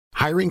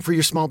Hiring for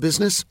your small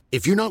business?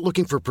 If you're not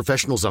looking for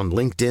professionals on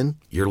LinkedIn,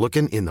 you're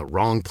looking in the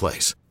wrong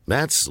place.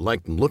 That's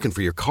like looking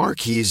for your car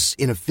keys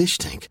in a fish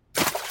tank.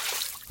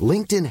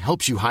 LinkedIn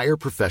helps you hire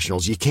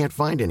professionals you can't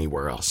find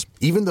anywhere else,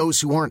 even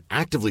those who aren't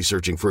actively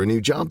searching for a new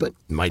job but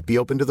might be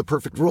open to the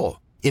perfect role.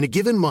 In a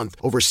given month,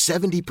 over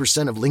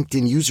 70% of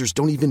LinkedIn users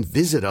don't even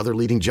visit other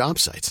leading job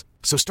sites.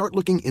 So start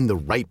looking in the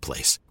right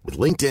place. With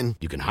LinkedIn,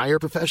 you can hire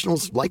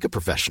professionals like a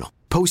professional.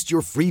 Post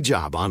your free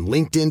job on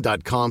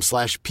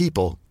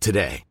linkedin.com/people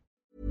today.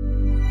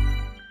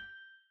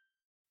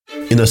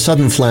 In a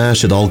sudden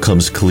flash, it all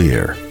comes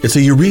clear. It's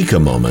a eureka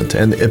moment,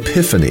 an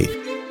epiphany.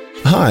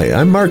 Hi,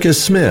 I'm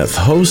Marcus Smith,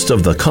 host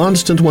of the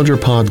Constant Wonder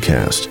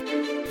podcast.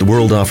 The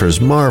world offers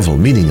marvel,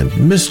 meaning,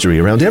 and mystery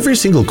around every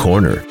single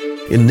corner.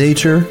 In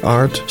nature,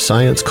 art,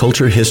 science,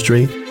 culture,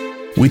 history,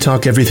 we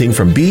talk everything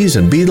from bees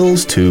and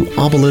beetles to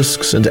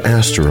obelisks and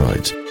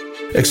asteroids.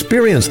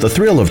 Experience the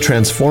thrill of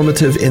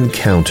transformative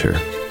encounter.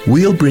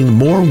 We'll bring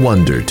more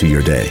wonder to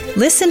your day.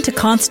 Listen to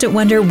Constant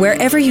Wonder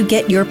wherever you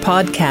get your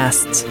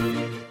podcasts.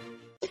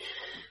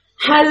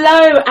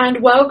 Hello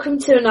and welcome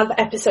to another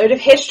episode of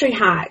History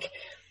Hack.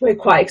 We're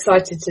quite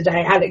excited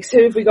today. Alex,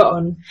 who have we got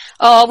on?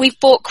 Oh, we've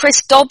brought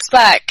Chris Dobbs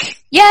back.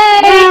 Yay!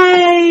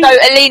 Yay! So,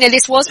 Alina,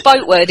 this was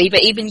boat-worthy,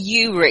 but even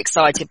you were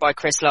excited by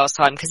Chris last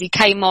time because he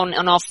came on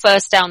our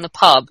first Down the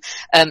Pub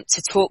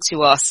to talk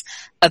to us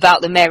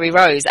about the Mary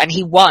Rose, and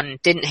he won,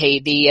 didn't he,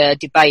 the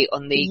debate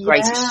on the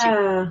greatest ship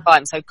of all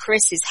time. So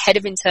Chris is head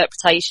of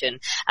interpretation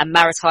and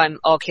maritime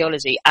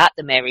archaeology at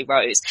the Mary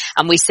Rose,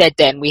 and we said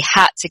then we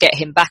had to get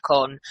him back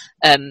on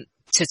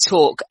to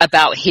talk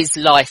about his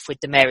life with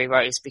the Mary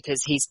Rose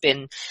because he's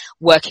been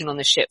working on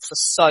the ship for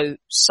so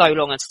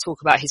long, and to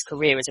talk about his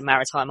career as a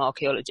maritime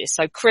archaeologist.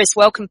 So Chris,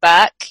 welcome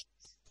back.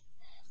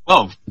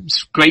 Well,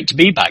 it's great to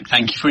be back.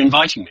 Thank you for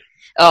inviting me.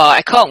 Oh,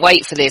 I can't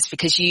wait for this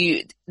because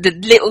the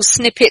little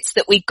snippets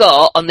that we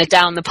got on the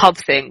Down the Pub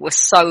thing were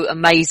so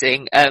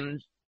amazing,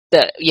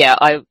 that, yeah,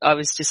 I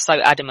was just so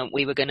adamant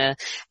we were going to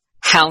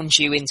hound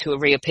you into a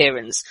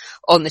reappearance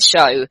on the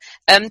show.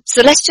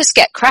 So let's just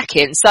get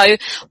cracking. So,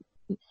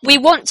 we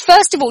want,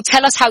 first of all,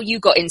 tell us how you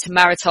got into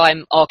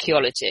maritime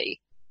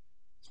archaeology.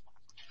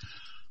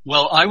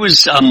 Well, I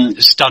was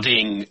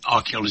studying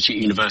archaeology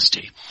at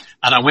university,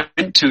 and I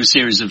went to a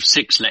series of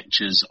 6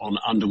 lectures on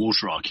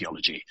underwater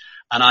archaeology,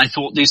 and I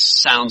thought this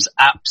sounds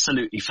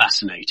absolutely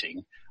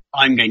fascinating.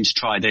 I'm going to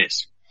try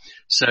this.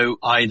 So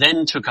I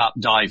then took up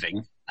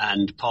diving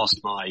and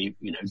passed my,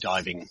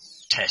 diving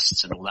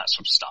tests and all that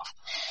sort of stuff.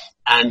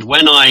 And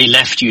when I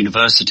left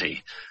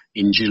university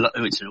in July,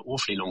 it's an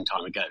awfully long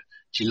time ago,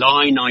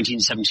 July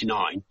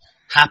 1979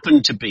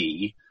 happened to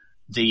be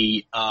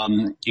the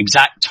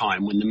exact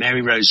time when the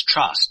Mary Rose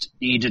Trust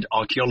needed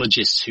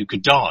archaeologists who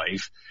could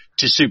dive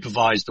to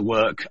supervise the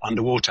work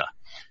underwater.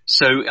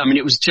 So,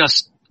 it was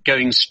just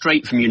going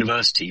straight from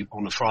university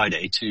on a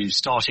Friday to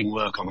starting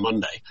work on a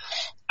Monday.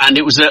 And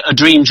it was a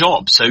dream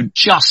job. So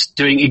just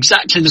doing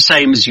exactly the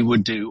same as you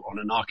would do on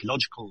an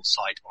archaeological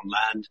site on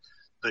land,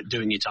 but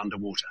doing it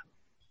underwater.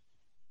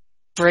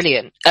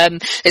 Brilliant.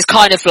 It's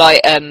kind of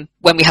like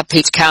when we had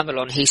Peter Campbell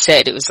on, he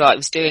said it was like I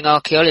was doing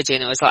archaeology,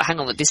 and I was like, hang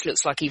on, this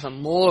looks like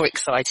even more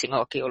exciting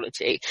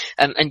archaeology,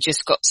 and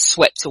just got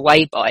swept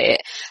away by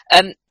it.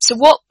 So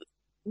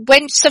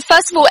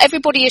first of all,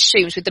 everybody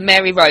assumes with the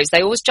Mary Rose,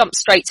 they always jump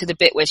straight to the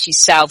bit where she's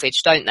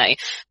salvaged, don't they?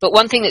 But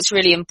one thing that's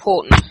really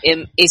important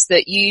is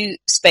that you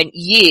spent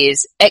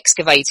years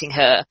excavating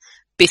her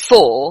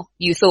before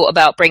you thought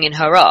about bringing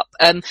her up.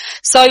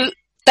 So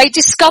they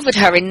discovered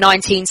her in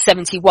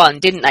 1971,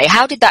 didn't they?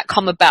 How did that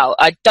come about?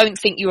 I don't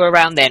think you were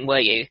around then, were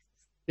you?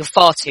 You're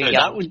far too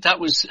young. That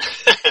was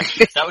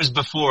that was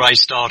before I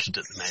started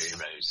at the Mary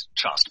Rose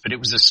Trust, but it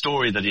was a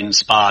story that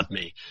inspired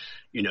me,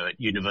 at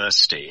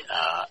university.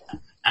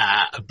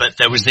 But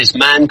there was this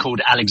man called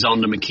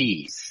Alexander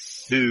McKee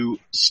who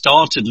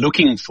started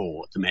looking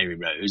for the Mary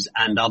Rose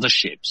and other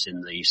ships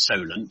in the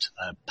Solent,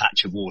 a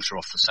patch of water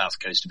off the south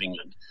coast of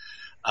England,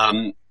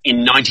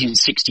 in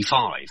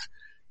 1965.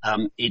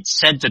 It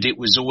said that it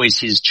was always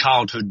his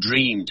childhood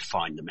dream to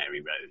find the Mary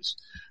Rose.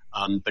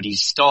 But he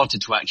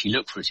started to actually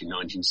look for it in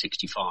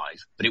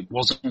 1965. But it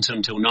wasn't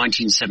until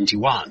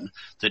 1971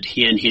 that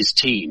he and his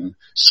team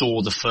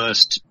saw the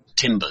first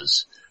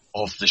timbers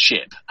of the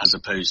ship, as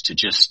opposed to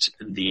just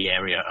the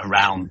area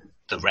around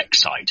the wreck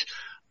site.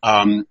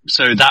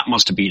 So that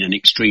must have been an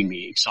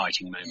extremely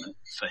exciting moment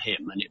for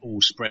him, and it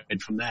all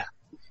spread from there.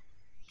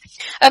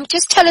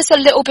 Just tell us a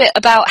little bit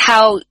about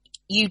how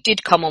you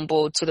did come on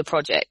board to the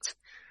project.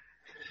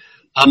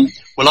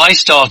 Well, I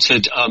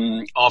started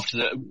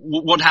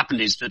what happened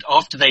is that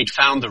after they'd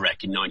found the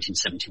wreck in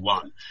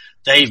 1971,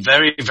 they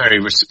very, very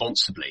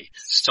responsibly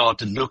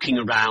started looking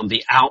around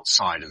the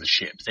outside of the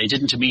ship. They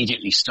didn't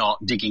immediately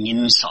start digging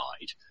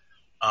inside.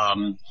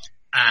 So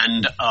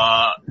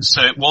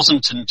it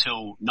wasn't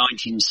until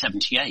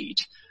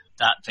 1978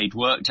 that they'd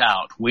worked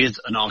out with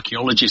an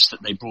archaeologist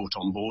that they brought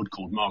on board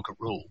called Margaret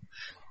Rule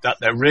that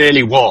there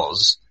really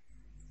was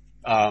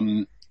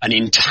an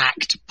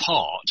intact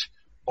part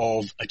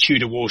of a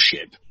Tudor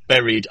warship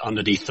buried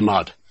underneath the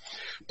mud.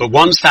 But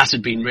once that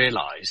had been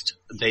realised,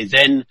 they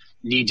then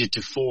needed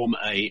to form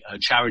a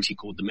charity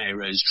called the Mary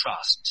Rose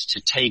Trust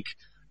to take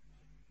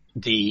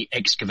the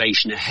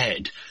excavation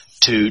ahead,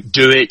 to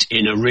do it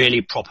in a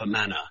really proper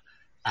manner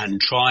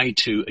and try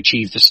to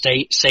achieve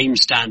the same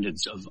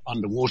standards of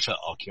underwater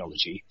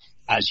archaeology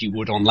as you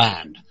would on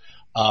land.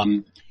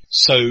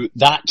 So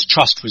that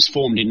trust was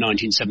formed in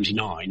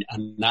 1979,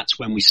 and that's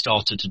when we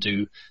started to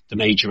do the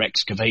major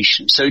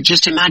excavation. So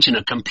just imagine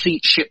a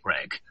complete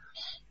shipwreck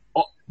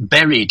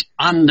buried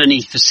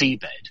underneath the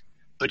seabed,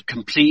 but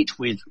complete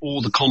with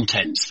all the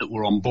contents that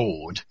were on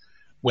board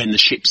when the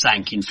ship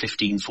sank in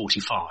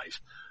 1545.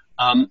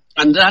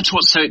 And that's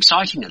what's so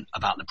exciting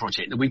about the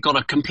project, that we've got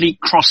a complete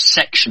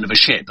cross-section of a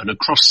ship and a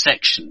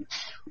cross-section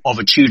of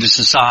a Tudor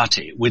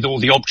society with all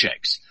the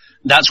objects.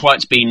 That's why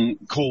it's been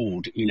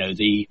called,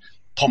 the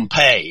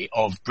Pompeii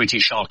of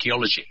British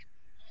archaeology.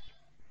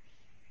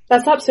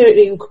 That's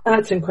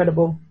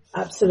incredible.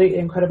 Absolutely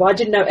incredible. I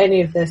didn't know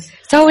any of this.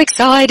 So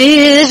excited.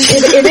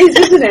 It is,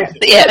 isn't it?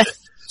 Yeah.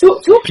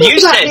 You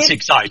said it's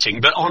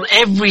exciting, but on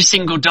every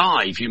single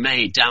dive you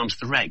made down to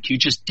the wreck, you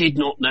just did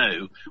not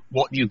know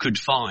what you could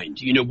find.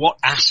 What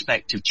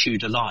aspect of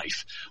Tudor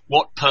life,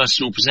 what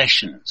personal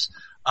possessions.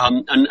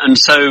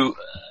 So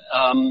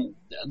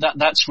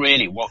that's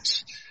really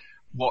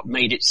what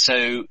made it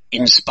so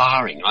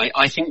inspiring.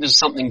 I think there's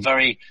something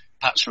very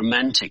perhaps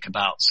romantic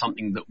about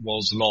something that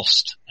was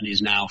lost and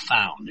is now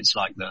found. It's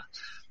like the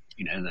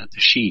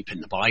sheep in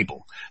the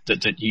Bible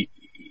that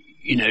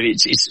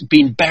it's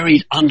been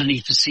buried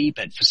underneath the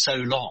seabed for so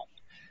long.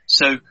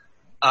 So,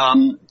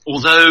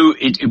 although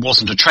it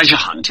wasn't a treasure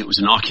hunt, it was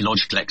an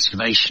archaeological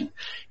excavation,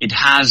 it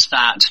has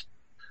that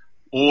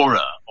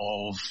aura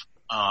of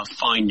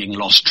finding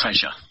lost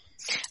treasure.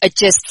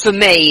 For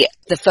me,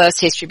 the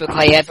first history book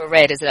I ever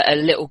read as a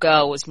little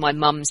girl was my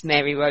mum's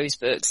Mary Rose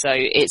book, so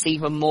it's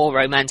even more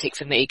romantic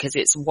for me because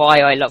it's why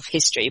I love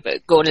history.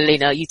 But go on,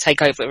 Alina, you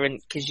take over,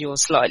 because you're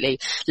slightly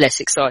less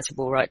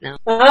excitable right now.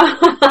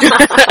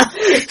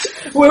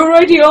 We're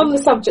already on the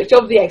subject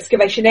of the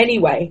excavation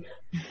anyway,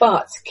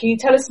 but can you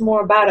tell us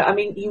more about it? I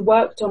mean, you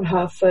worked on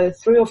her for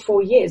 3 or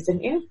 4 years,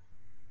 didn't you?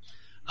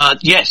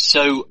 Yes.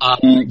 So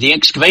the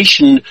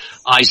excavation,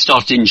 I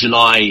started in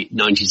July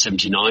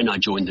 1979. I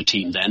joined the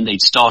team then.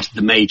 They'd started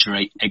the major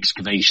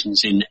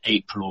excavations in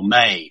April or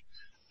May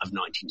of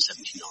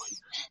 1979.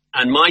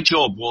 And my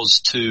job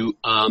was to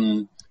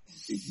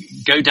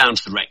go down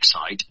to the wreck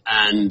site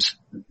and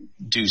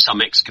do some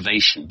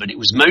excavation, but it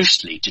was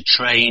mostly to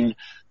train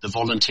the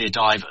volunteer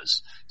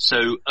divers.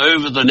 So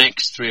over the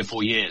next 3 or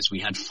 4 years, we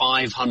had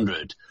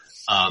 500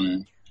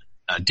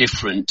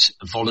 different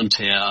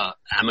volunteer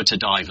amateur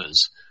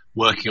divers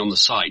working on the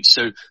site.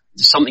 So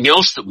something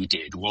else that we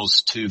did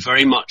was to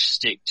very much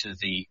stick to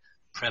the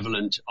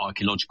prevalent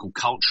archaeological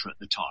culture at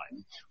the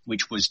time,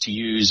 which was to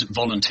use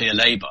volunteer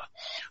labour.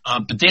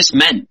 But this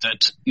meant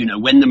that,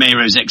 when the Mary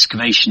Rose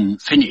excavation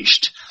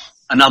finished,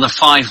 another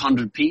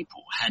 500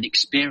 people had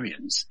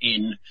experience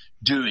in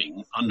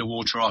doing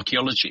underwater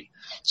archaeology.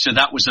 So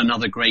that was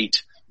another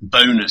great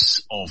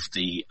bonus of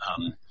the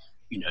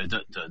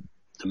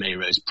Mary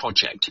Rose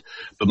project.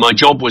 But my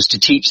job was to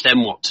teach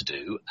them what to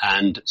do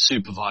and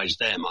supervise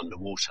them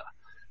underwater.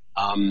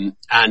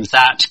 And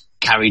that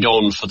carried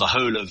on for the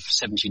whole of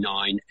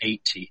 79,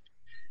 80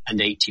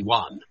 and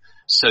 81,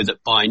 so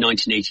that by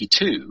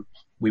 1982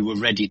 we were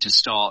ready to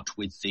start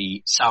with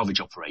the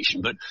salvage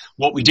operation. But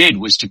what we did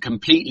was to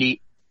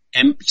completely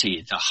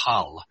empty the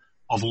hull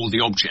of all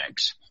the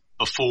objects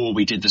before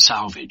we did the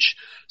salvage.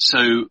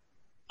 So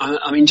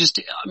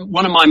just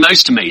one of my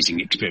most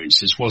amazing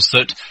experiences was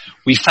that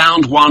we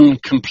found one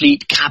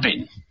complete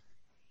cabin,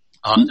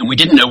 and we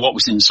didn't know what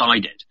was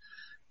inside it.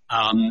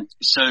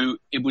 So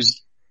it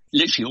was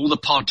literally all the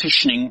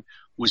partitioning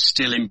was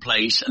still in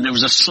place, and there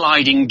was a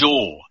sliding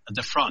door at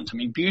the front.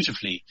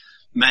 Beautifully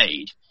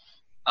made.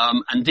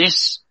 And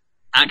this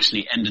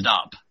actually ended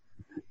up,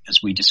 as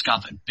we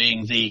discovered,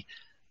 being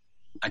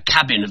a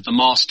cabin of the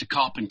master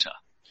carpenter.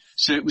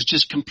 So it was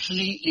just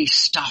completely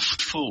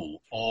stuffed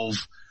full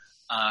of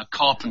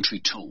carpentry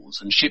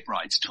tools and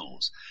shipwrights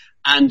tools.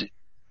 And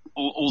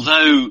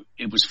although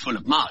it was full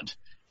of mud,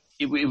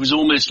 it was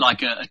almost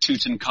like a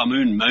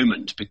Tutankhamun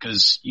moment,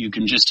 because you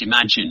can just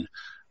imagine,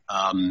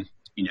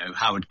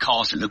 Howard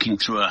Carter looking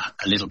through a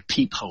little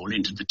peephole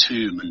into the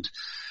tomb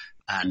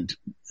and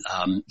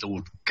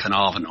Lord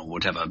Carnarvon or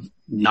whatever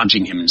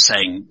nudging him and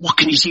saying, "What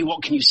can you see?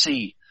 What can you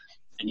see?"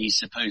 And he's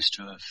supposed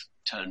to have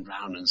turned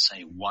round and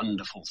say,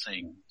 "Wonderful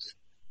things,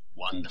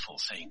 wonderful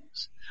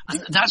things."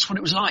 And that's what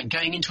it was like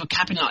going into a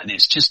cabin like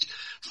this, just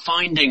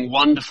finding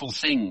wonderful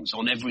things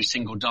on every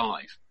single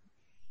dive.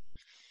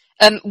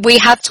 We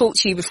have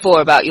talked to you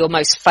before about your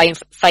most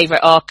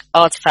favourite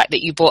artefact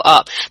that you brought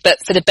up, but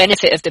for the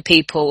benefit of the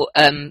people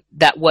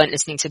that weren't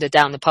listening to the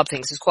Down the Pub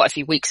things, it was quite a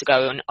few weeks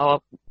ago, and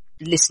our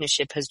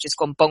listenership has just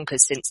gone bonkers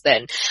since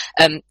then.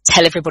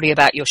 Tell everybody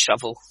about your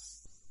shovel.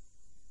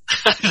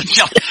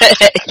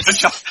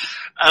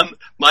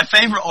 My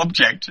favourite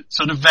object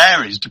sort of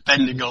varies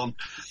depending on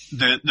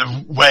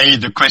the way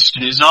the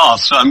question is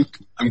asked. So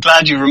I'm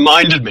glad you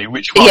reminded me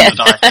which one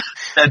that I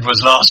said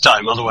was last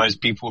time. Otherwise,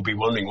 people will be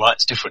wondering why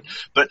it's different.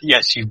 But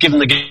yes, you've given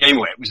the game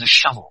away. It was a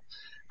shovel,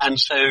 and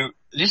so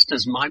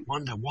listeners might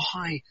wonder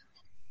why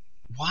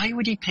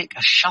would he pick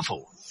a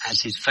shovel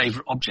as his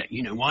favourite object?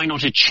 You know, why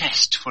not a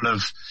chest full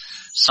of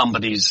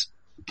somebody's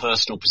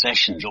personal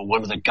possessions or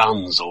one of the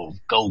guns or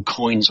gold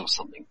coins or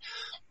something?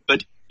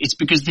 But it's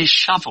because this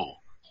shovel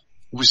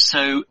was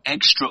so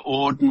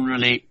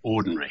extraordinarily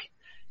ordinary.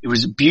 It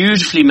was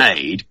beautifully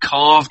made,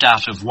 carved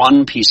out of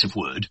one piece of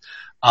wood,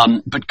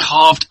 but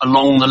carved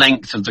along the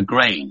length of the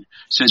grain.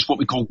 So it's what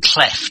we call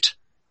cleft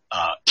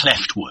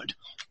wood.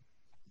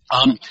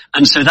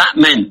 And so that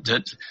meant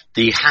that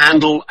the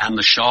handle and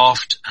the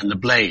shaft and the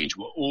blade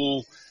were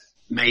all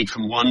made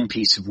from one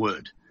piece of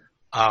wood.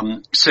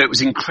 So it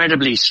was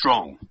incredibly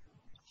strong.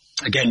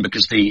 Again,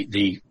 because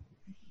the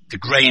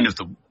grain of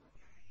the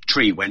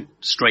tree went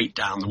straight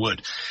down the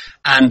wood.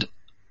 And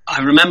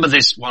I remember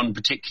this one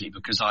particularly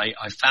because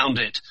I found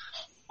it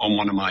on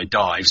one of my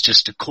dives,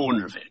 just a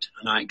corner of it,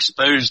 and I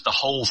exposed the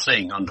whole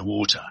thing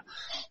underwater.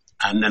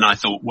 And then I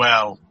thought,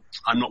 well,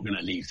 I'm not going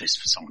to leave this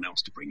for someone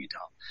else to bring it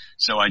up.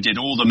 So I did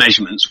all the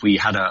measurements. We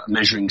had a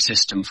measuring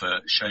system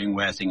for showing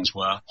where things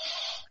were.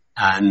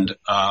 And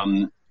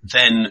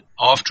then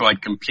after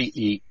I'd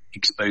completely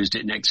exposed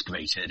it and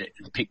excavated it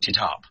and picked it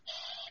up,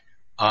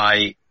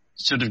 I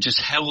sort of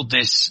just held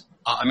this.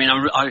 I mean,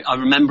 I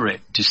remember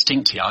it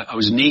distinctly. I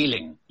was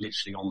kneeling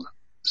literally on the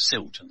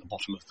silt at the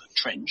bottom of the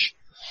trench.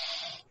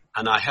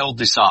 And I held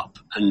this up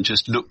and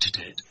just looked at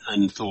it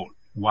and thought,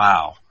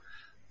 wow,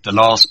 the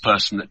last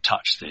person that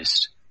touched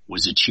this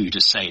was a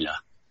Tudor sailor.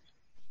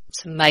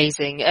 It's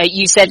amazing.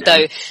 You said,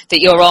 though,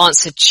 that your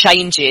answer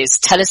changes.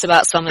 Tell us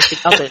about some of the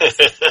others.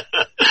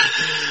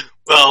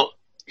 Well,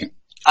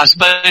 I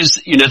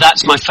suppose, you know,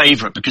 that's my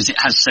favourite because it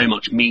has so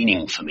much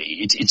meaning for me.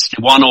 It's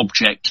the one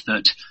object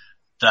that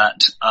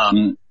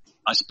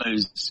I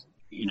suppose,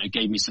 you know,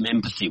 gave me some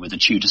empathy with a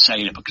Tudor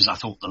sailor because I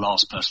thought the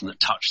last person that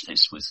touched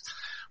this was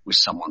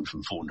someone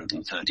from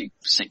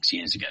 436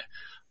 years ago.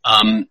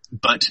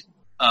 But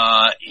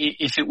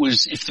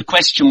if the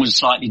question was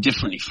slightly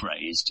differently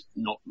phrased,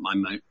 not my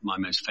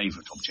most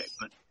favourite object,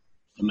 but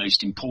the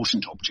most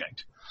important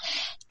object,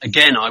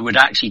 again, I would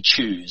actually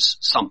choose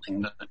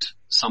something that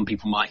some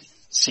people might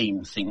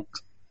think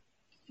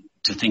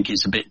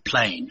is a bit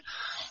plain,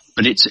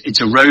 but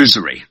it's a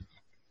rosary.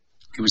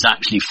 It was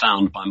actually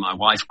found by my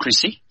wife,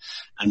 Chrissy,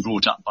 and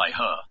brought up by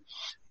her.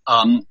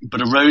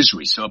 But a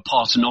rosary, so a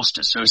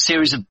paternoster, so a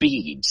series of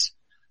beads,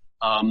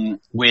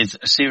 with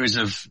a series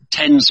of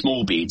 10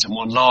 small beads and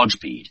one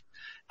large bead.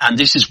 And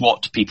this is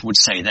what people would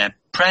say their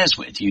prayers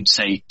with. You'd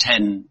say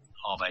 10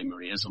 Ave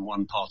Marias and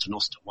one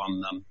paternoster,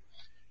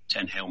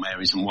 10 Hail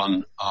Marys and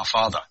one Our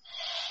Father.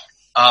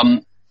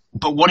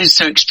 But what is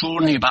so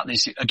extraordinary about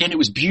this, again, it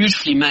was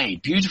beautifully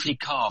made, beautifully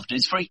carved.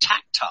 It's very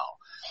tactile.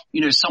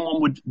 You know,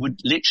 someone would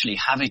literally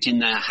have it in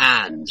their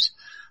hands,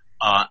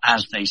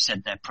 as they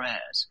said their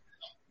prayers.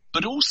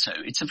 But also,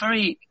 it's a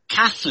very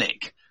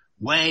Catholic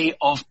way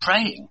of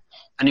praying.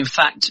 And in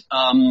fact,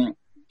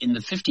 in the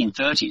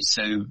 1530s,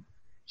 so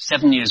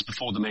 7 years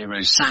before the Mary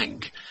Rose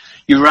sank,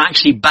 you were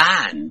actually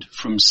banned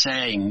from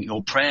saying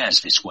your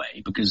prayers this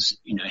way because,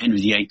 you know, Henry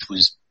VIII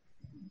was,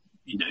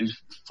 you know,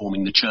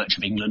 forming the Church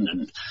of England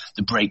and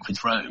the break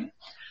with Rome.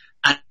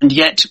 And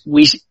yet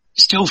we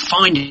still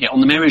find it on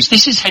the Mary Rose.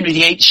 This is Henry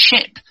VIII's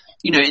ship.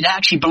 You know, it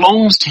actually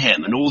belongs to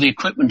him and all the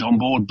equipment on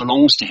board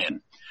belongs to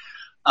him.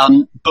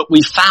 But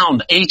we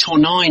found 8 or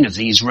 9 of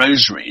these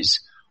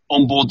rosaries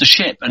on board the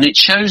ship. And it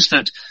shows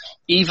that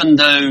even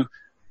though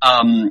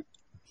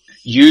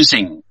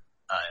using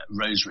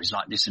rosaries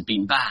like this had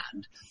been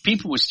banned,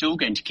 people were still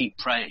going to keep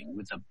praying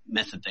with the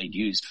method they'd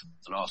used for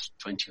the last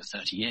 20 or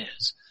 30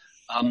 years,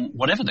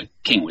 whatever the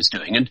king was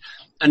doing.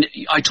 And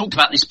I talked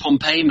about this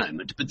Pompeii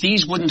moment, but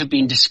these wouldn't have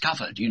been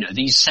discovered. You know,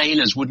 these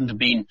sailors wouldn't have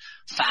been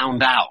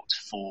found out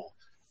for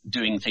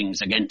doing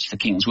things against the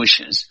king's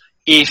wishes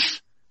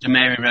if the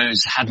Mary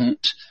Rose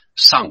hadn't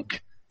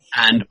sunk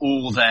and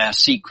all their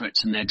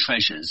secrets and their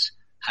treasures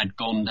had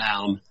gone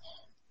down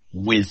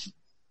with,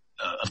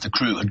 of the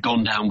crew had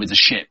gone down with the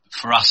ship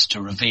for us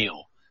to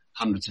reveal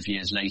hundreds of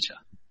years later.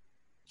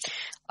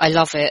 I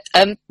love it.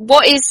 There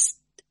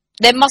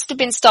must have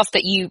been stuff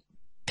that you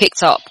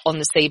picked up on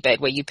the seabed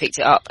where you picked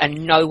it up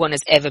and no one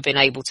has ever been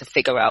able to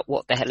figure out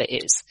what the hell it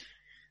is.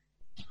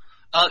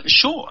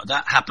 Sure,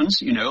 that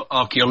happens. You know,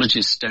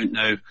 archaeologists don't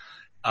know.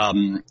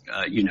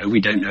 You know, we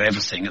don't know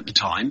everything at the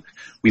time.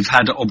 We've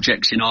had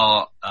objects in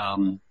our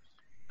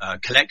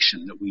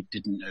collection that we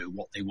didn't know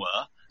what they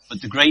were.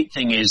 But the great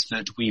thing is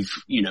that we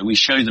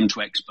show them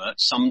to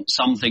experts.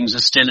 Some things are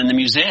still in the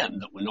museum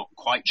that we're not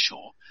quite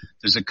sure.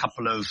 There's a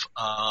couple of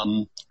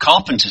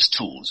carpenter's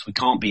tools. We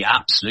can't be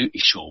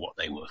absolutely sure what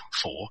they were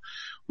for.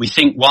 We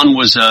think one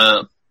was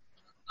a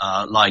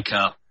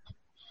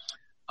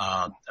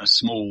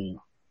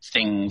small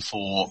thing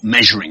for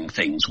measuring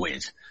things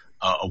with.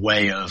 A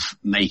way of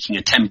making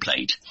a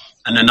template,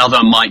 and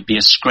another might be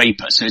a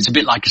scraper. So it's a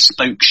bit like a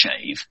spoke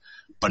shave,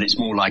 but it's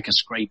more like a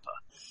scraper.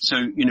 So,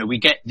 we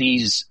get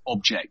these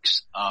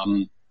objects,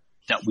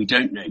 that we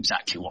don't know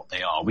exactly what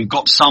they are. We've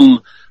got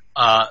some,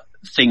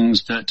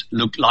 things that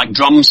look like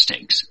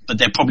drumsticks, but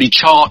they're probably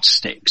chart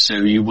sticks. So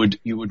you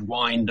would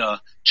wind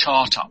a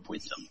chart up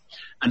with them.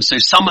 And so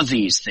some of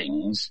these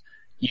things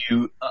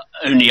you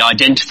only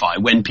identify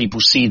when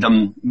people see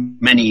them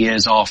many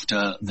years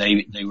after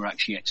they were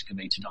actually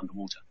excavated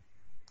underwater.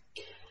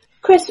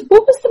 Chris,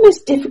 what was the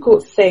most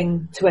difficult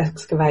thing to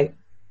excavate?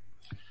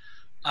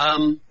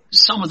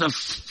 Some of the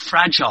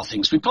fragile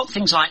things. We've got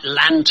things like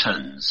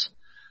lanterns,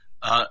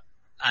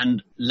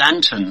 and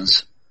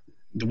lanterns.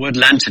 The word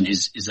lantern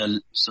is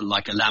sort of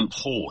like a lamp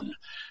horn.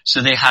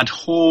 So they had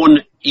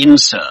horn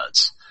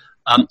inserts.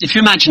 If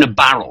you imagine a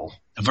barrel,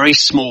 a very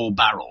small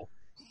barrel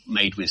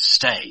made with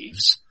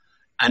staves,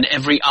 and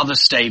every other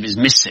stave is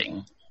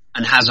missing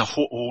and has a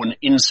horn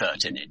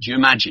insert in it. Do you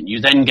imagine?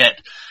 You then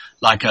get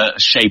like a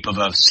shape of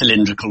a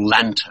cylindrical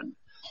lantern.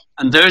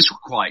 And those were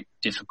quite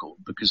difficult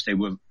because they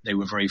were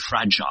very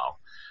fragile.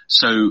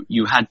 So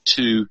you had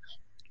to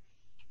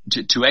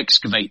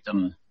excavate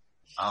them,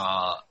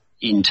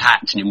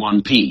 intact and in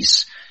one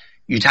piece.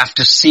 You'd have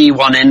to see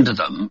one end of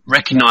them,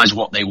 recognize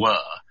what they were,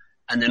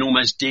 and then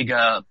almost dig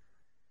a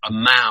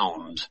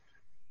mound,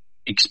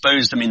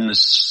 expose them in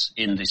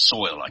the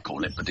soil, I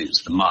call it, but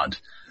it's the mud.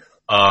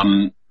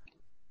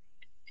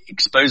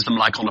 Expose them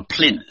like on a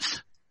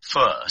plinth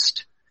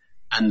first,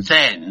 and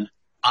then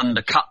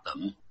undercut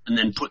them, and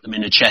then put them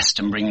in a chest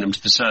and bring them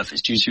to the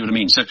surface. Do you see what I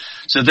mean?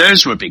 So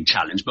those were a big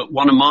challenge, but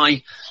one of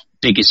my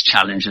biggest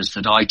challenges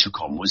that I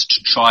took on was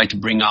to try to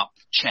bring up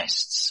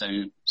chests, so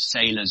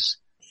sailors'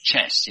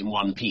 chests in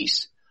one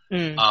piece.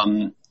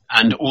 And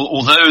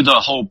although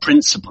the whole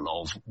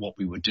principle of what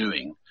we were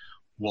doing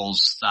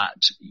was that,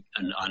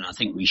 and I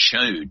think we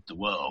showed the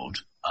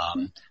world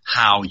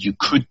how you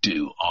could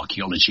do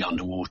archaeology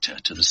underwater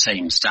to the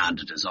same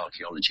standard as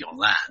archaeology on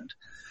land,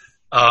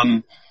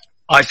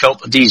 I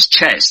felt that these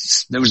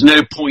chests, there was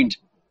no point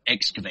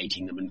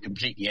excavating them and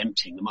completely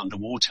emptying them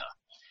underwater.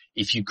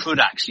 If you could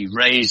actually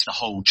raise the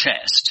whole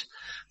chest,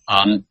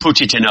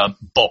 put it in a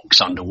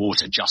box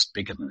underwater just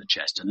bigger than the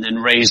chest, and then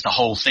raise the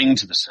whole thing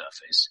to the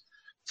surface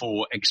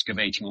for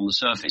excavating on the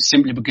surface,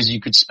 simply because you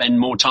could spend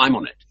more time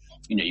on it.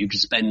 You could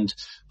spend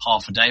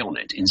half a day on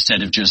it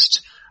instead of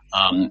just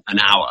an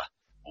hour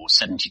or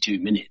 72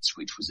 minutes,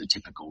 which was a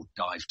typical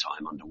dive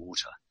time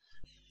underwater.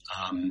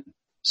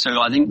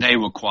 So I think they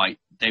were quite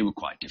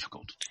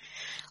difficult.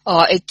 Oh,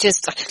 I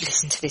could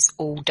listen to this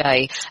all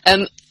day.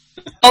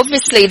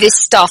 Obviously this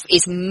stuff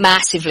is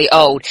massively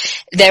old.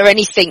 Is there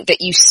anything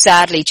that you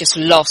sadly just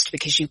lost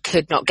because you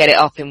could not get it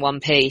up in one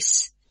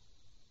piece?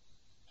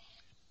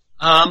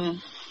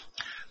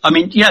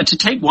 To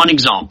take one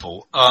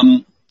example,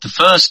 the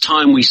first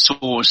time we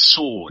saw a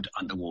sword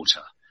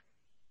underwater,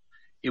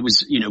 it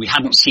was, we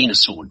hadn't seen a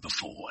sword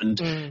before, and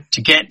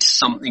to get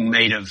something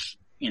made of,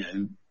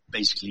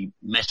 basically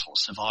metal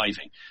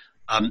surviving.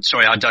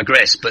 Sorry, I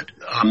digress, but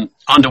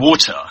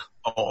underwater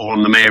or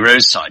on the Mare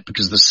Rose side,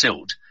 because of the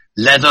silt,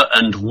 leather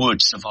and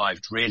wood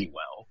survived really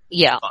well.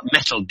 Yeah. But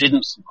metal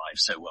didn't survive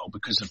so well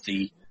because of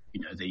the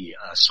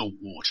salt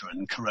water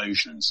and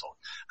corrosion and so on.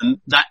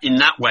 And that, in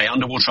that way,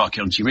 underwater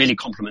archaeology really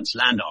complements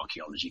land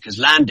archaeology, because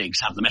land digs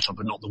have the metal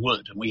but not the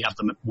wood, and we have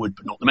the wood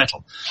but not the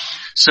metal.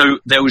 So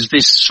there was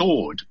this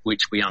sword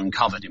which we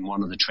uncovered in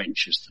one of the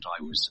trenches that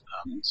I was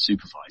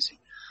supervising.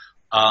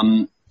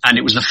 And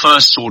it was the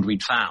first sword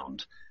we'd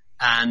found.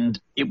 And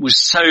it was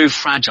so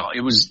fragile.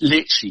 It was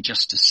literally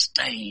just a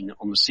stain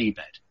on the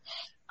seabed.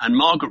 And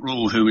Margaret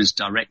Rule, who was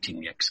directing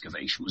the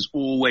excavation, was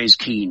always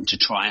keen to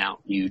try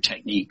out new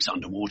techniques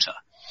underwater.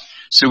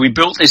 So we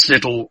built this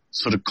little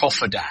sort of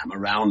cofferdam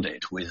around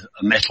it with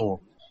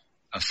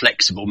a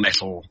flexible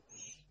metal,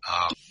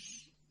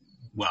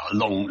 a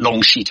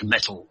long sheet of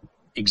metal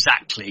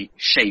exactly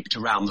shaped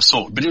around the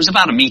sword. But it was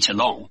about 1 meter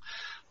long.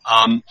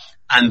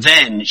 And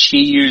then she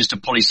used a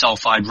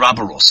polysulfide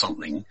rubber or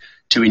something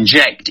to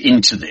inject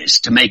into this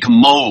to make a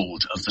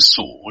mold of the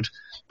sword,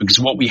 because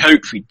what we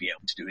hoped we'd be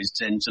able to do is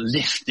then to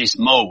lift this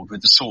mold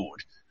with the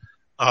sword.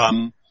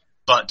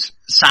 But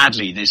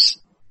sadly this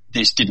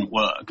didn't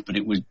work, but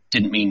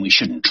didn't mean we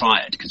shouldn't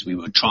try it, because we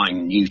were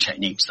trying new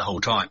techniques the whole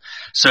time.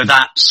 So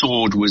that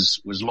sword was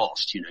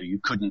lost. You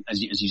couldn't,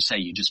 as you say,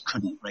 you just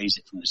couldn't raise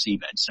it from the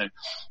seabed. So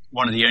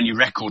one of the only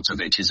records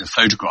of it is a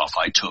photograph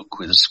I took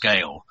with a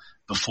scale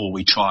before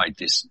we tried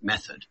this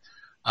method.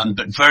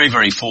 But very,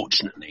 very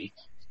fortunately,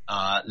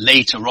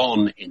 later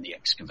on in the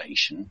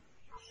excavation,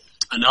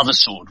 another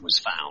sword was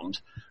found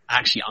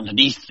actually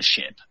underneath the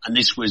ship, and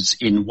this was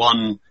in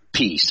one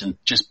piece and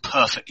just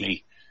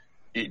perfectly,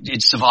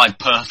 it survived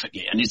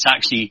perfectly. And it's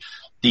actually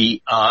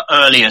the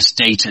earliest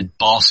dated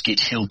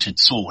basket-hilted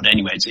sword.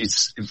 Anyway,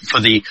 it's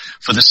for the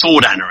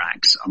sword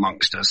anoraks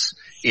amongst us,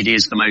 it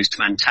is the most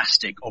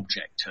fantastic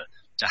object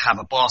to have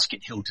a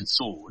basket-hilted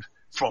sword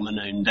from a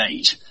known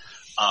date.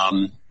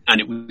 And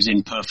it was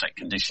in perfect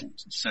condition.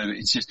 So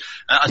it's just,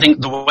 I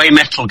think the way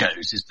metal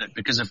goes is that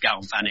because of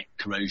galvanic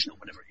corrosion or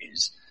whatever it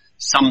is,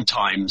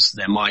 sometimes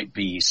there might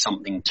be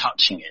something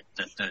touching it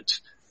that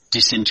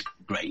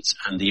disintegrates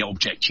and the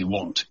object you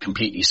want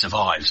completely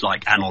survives,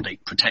 like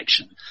anodic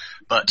protection.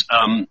 But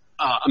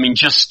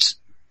that's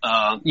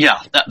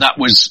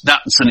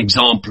an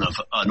example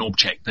of an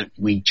object that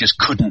we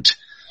couldn't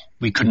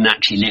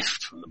actually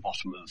lift from the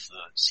bottom of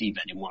the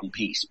seabed in one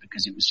piece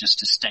because it was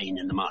just a stain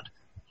in the mud.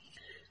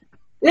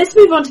 Let's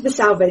move on to the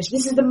salvage.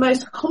 This is the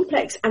most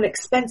complex and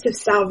expensive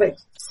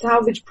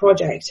salvage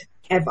project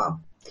ever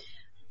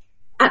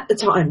at the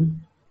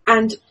time.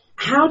 And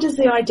how does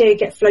the idea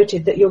get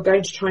floated that you're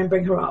going to try and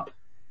bring her up?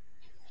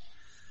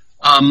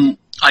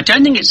 I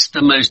don't think it's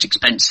the most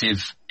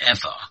expensive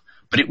ever,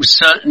 but it was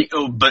certainly,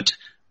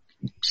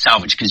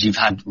 salvage, because you've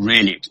had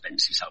really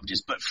expensive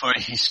salvages, but for a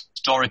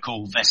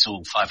historical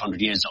vessel 500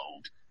 years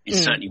old, it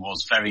certainly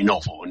was very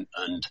novel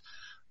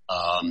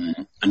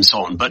and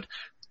so on. But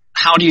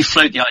how do you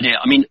float the idea?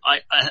 I mean,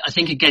 I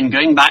think, again,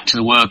 going back to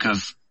the work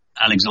of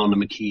Alexander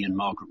McKee and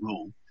Margaret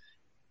Rule,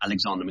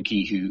 Alexander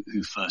McKee,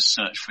 who first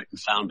searched for it and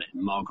found it,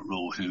 and Margaret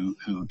Rule,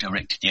 who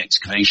directed the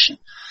excavation.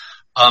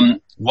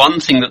 One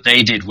thing that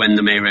they did when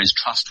the Mayrose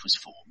Trust was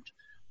formed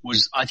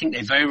was, I think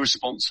they very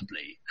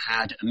responsibly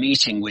had a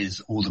meeting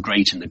with all the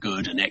great and the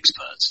good and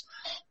experts,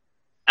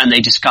 and they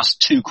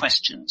discussed two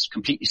questions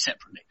completely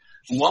separately.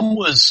 One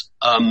was,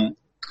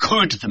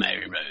 could the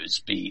Mary Rose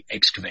be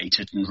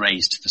excavated and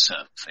raised to the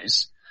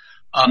surface?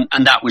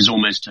 And that was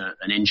almost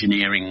an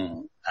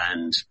engineering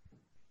and,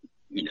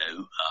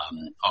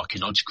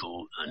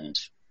 archaeological and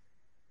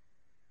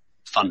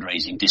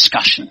fundraising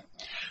discussion.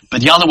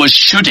 But the other was,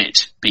 should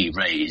it be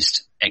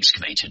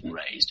excavated and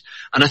raised?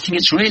 And I think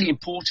it's really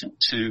important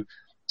to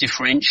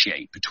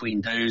differentiate between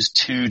those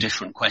two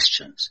different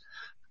questions.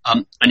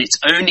 And it's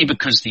only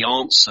because the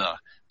answer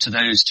to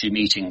those two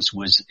meetings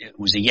was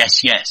a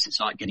yes. It's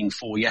like getting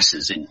 4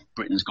 yeses in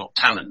Britain's Got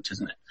Talent,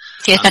 isn't it?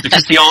 Yeah.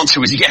 Because the answer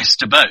was yes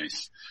to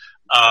both.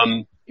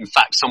 In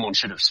fact, someone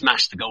should have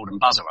smashed the golden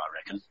buzzer, I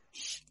reckon.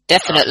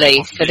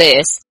 Definitely for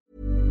this.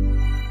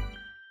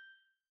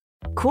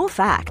 Cool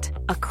fact,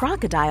 a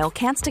crocodile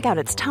can't stick out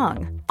its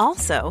tongue.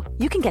 Also,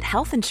 you can get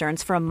health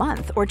insurance for a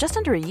month or just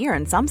under a year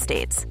in some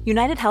states.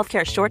 United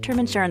Healthcare short-term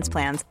insurance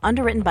plans,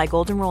 underwritten by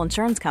Golden Rule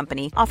Insurance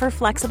Company, offer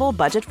flexible,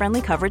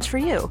 budget-friendly coverage for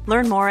you.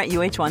 Learn more at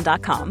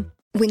uh1.com.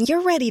 When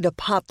you're ready to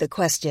pop the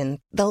question,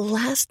 the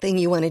last thing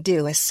you want to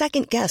do is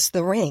second-guess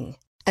the ring.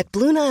 At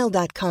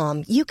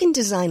BlueNile.com, you can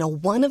design a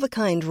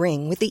one-of-a-kind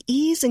ring with the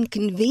ease and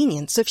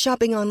convenience of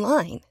shopping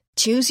online.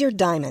 Choose your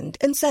diamond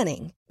and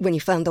setting. When you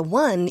find the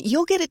one,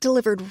 you'll get it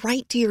delivered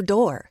right to your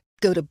door.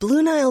 Go to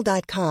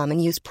BlueNile.com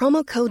and use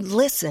promo code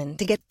LISTEN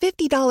to get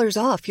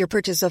 $50 off your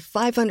purchase of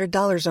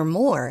 $500 or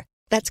more.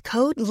 That's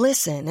code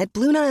LISTEN at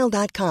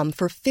BlueNile.com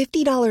for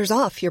 $50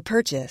 off your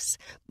purchase.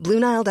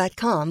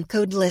 BlueNile.com,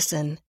 code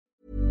LISTEN.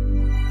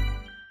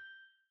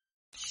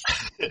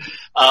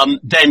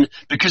 Then,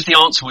 because the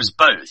answer was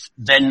both,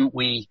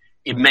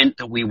 it meant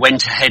that we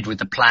went ahead with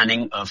the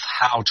planning of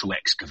how to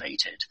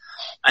excavate it.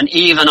 And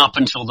even up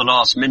until the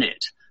last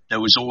minute, there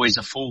was always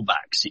a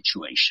fallback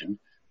situation.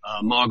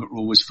 Margaret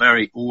Rule was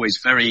always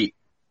very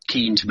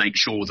keen to make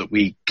sure that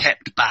we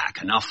kept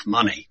back enough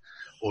money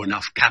or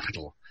enough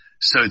capital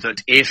so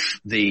that if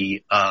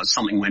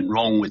something went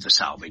wrong with the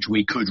salvage,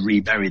 we could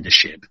rebury the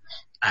ship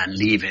and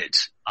leave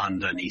it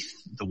underneath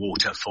the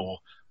water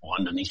or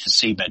underneath the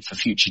seabed for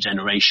future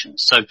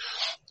generations. So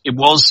it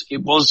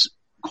was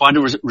quite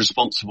a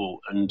responsible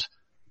and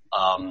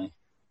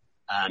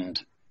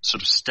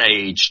sort of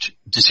staged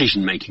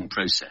decision-making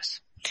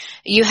process.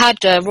 You had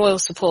royal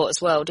support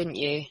as well, didn't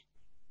you?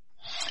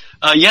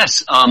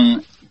 Yes.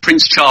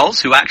 Prince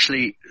Charles, who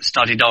actually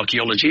studied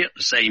archaeology at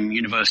the same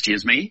university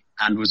as me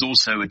and was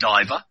also a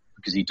diver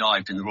because he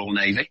dived in the Royal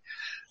Navy,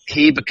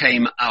 he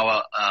became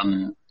our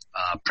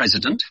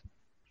president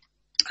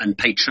and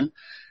patron,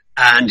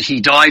 and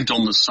he dived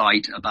on the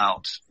site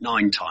about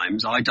 9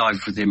 times. I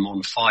dived with him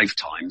on 5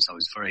 times. I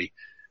was very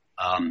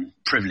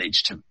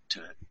privileged to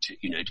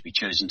be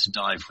chosen to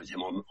dive with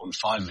him on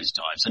 5 of his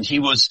dives, and he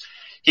was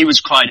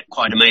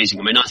quite amazing.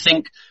 I mean, I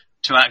think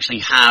to actually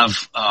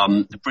have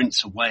the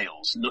Prince of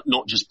Wales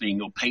not just being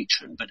your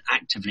patron, but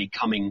actively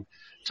coming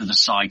to the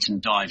site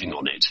and diving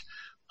on it,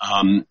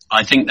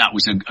 I think that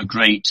was a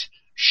great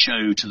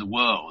show to the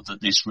world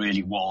that this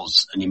really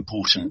was an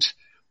important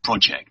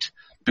project.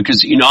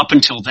 Because, up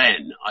until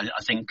then,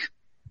 I think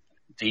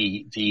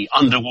the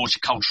underwater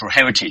cultural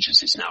heritage,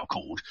 as it's now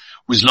called,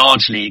 was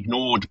largely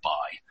ignored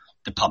by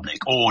the public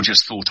or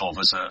just thought of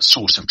as a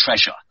source of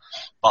treasure.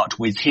 But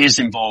with his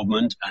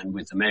involvement and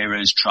with the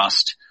Mayrose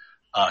Trust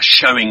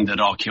showing that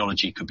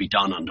archaeology could be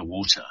done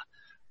underwater,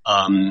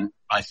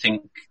 I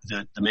think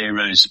that the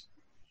Mayrose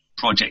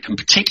project, and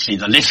particularly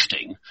the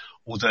lifting,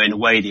 although in a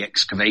way the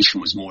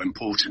excavation was more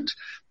important,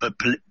 but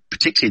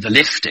particularly the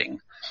lifting,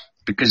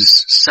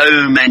 because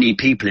so many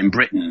people in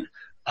Britain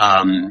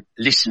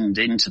listened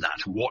into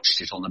that and watched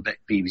it on the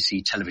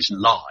BBC television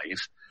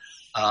live,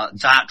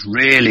 that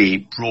really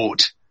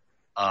brought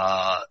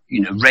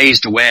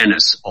raised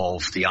awareness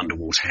of the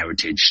underwater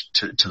heritage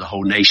to the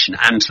whole nation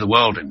and to the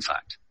world, in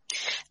fact.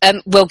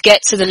 We'll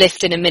get to the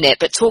lift in a minute,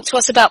 but talk to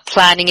us about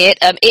planning it.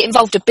 It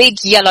involved a big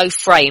yellow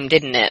frame,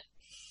 didn't it?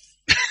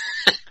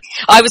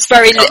 I was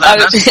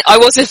I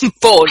wasn't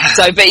born,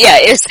 so, but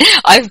yeah,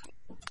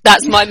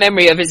 that's my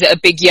memory of, is it a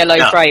big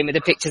yellow frame with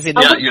the pictures in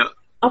it? Yeah.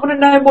 I want to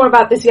know more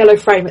about this yellow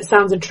frame. It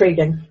sounds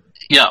intriguing.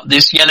 Yeah,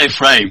 this yellow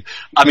frame.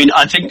 I mean,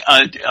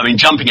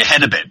 jumping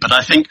ahead a bit, but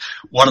I think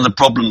one of the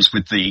problems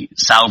with the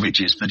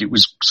salvage is that it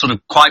was sort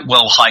of quite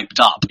well hyped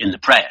up in the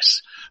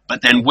press.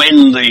 But then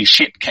when the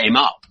ship came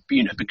up,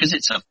 because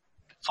it's a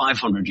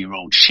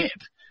 500-year-old ship,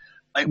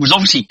 it was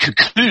obviously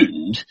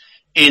cocooned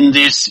in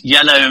this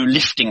yellow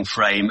lifting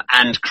frame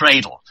and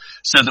cradle.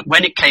 So that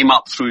when it came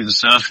up through the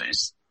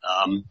surface,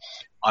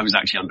 I was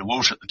actually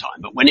underwater at the time,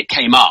 but when it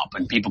came up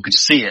and people could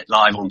see it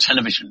live on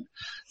television,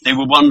 they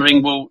were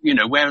wondering, well,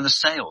 where are the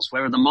sails?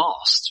 Where are the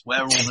masts? Where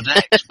are all the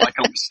decks? Why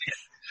can't we see it?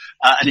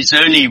 And it's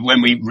only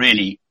when we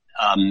really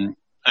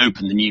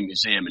opened the new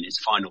museum in its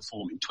final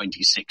form in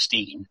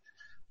 2016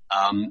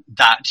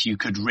 that you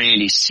could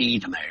really see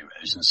the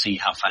Mary-Rose and see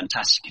how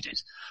fantastic it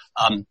is.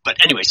 But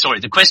anyway, sorry,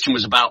 the question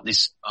was about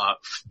this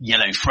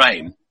yellow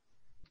frame.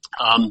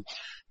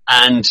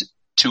 And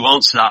to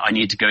answer that, I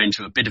need to go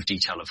into a bit of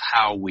detail of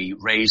how we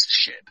raised the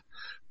ship.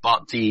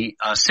 But the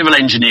civil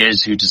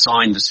engineers who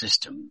designed the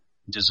system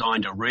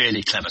designed a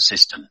really clever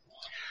system.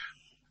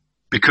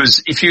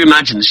 Because if you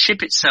imagine, the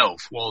ship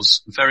itself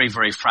was very,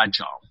 very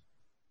fragile.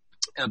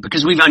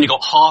 Because we've only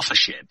got half a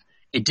ship,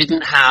 it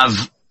didn't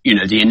have,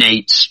 the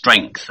innate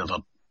strength of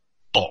a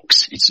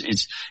box.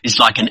 It's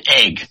like an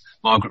egg.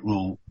 Margaret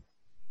Rule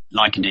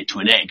likened it to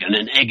an egg, and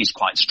an egg is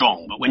quite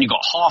strong. But when you've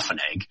got half an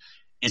egg,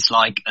 it's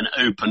like an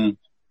open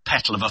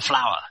petal of a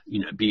flower.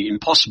 It'd be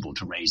impossible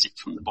to raise it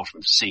from the bottom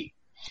of the sea.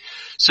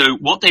 So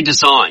what they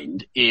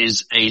designed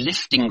is a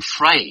lifting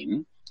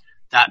frame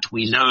that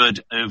we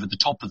lowered over the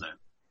top of the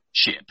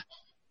ship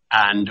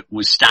and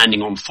was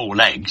standing on 4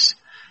 legs.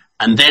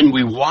 And then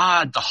we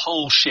wired the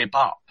whole ship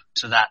up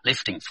to that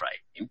lifting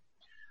frame.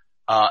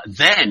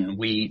 Then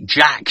we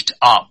jacked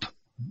up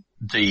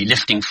the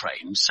lifting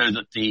frame so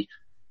that the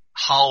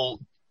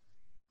hull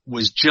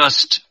was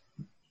just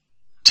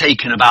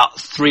taken about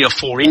 3 or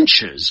 4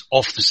 inches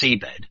off the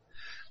seabed.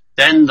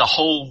 Then the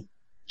whole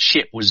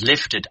ship was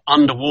lifted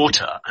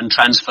underwater and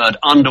transferred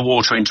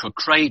underwater into a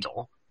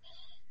cradle.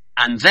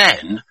 And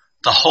then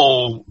the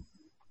whole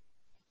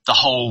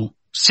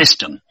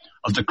system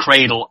of the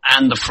cradle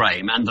and the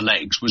frame and the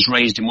legs was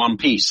raised in one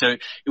piece. So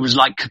it was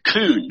like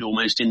cocooned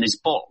almost in this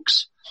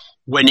box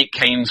when it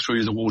came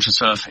through the water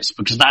surface,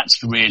 because that's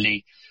the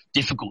really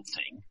difficult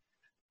thing,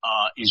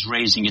 is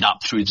raising it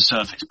up through the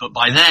surface. But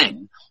by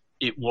then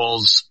it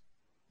was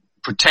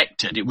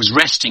protected. It was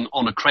resting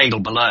on a cradle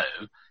below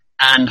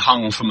and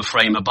hung from a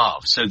frame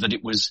above, so that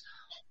it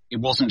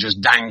wasn't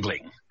just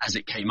dangling as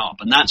it came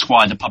up. And that's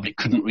why the public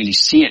couldn't really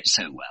see it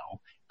so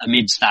well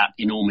amidst that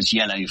enormous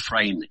yellow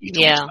frame that you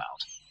talked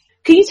about.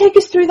 Can you take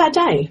us through that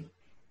day?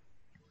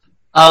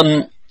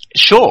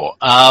 Sure.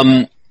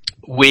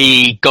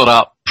 We got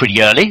up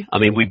pretty early. I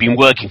mean, we've been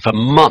working for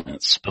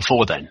months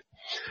before then.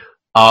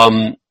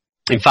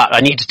 In fact, I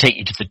need to take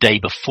you to the day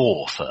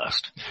before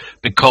first,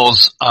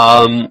 because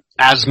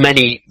as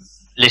many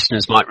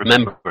listeners might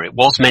remember, it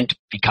was meant to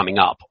be coming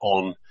up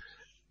on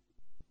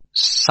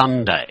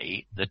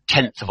Sunday, the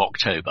 10th of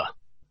October,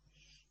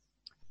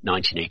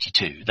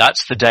 1982.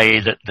 That's the day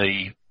that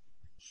the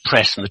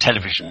press and the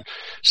television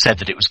said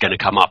that it was going to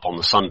come up on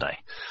the Sunday.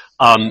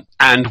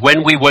 And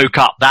when we woke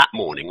up that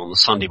morning, on the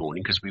Sunday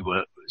morning, because we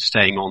were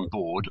staying on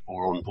board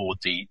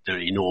the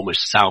enormous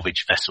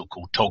salvage vessel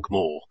called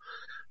Togmore,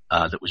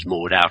 that was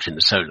moored out in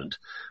the Solent.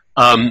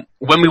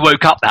 When we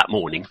woke up that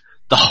morning,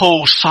 the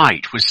whole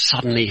site was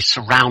suddenly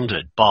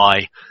surrounded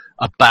by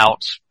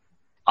about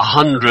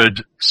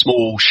 100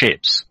 small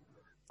ships,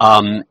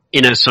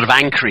 in a sort of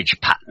anchorage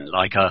pattern,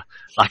 like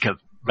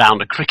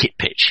round a cricket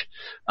pitch.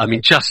 I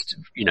mean, just,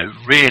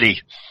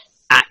 really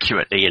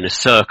accurately in a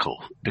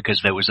circle,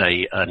 because there was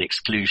an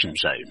exclusion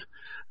zone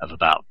of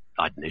about,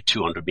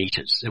 200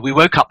 meters. So we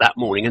woke up that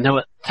morning and there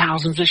were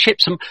thousands of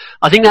ships. And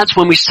I think that's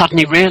when we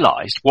suddenly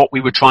realized what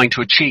we were trying to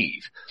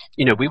achieve.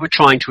 We were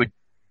trying to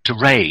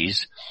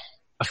raise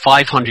a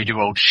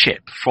 500-year-old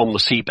ship from the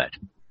seabed.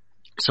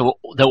 So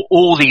there were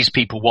all these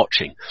people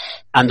watching,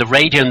 and the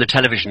radio and the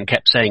television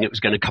kept saying it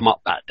was going to come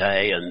up that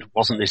day, and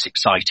wasn't this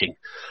exciting?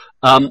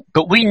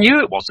 But we knew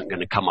it wasn't going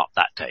to come up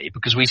that day,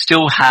 because we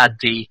still had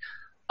the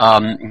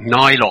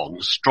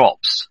nylon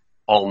strops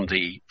on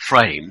the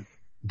frame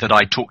that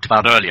I talked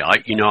about earlier.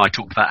 I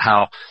talked about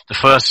how the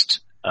first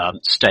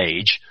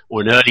stage,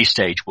 or an early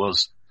stage,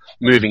 was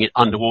moving it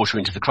underwater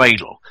into the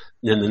cradle,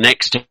 and then the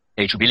next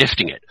stage would be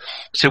lifting it.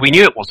 So we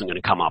knew it wasn't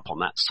going to come up on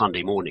that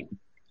Sunday morning.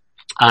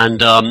 And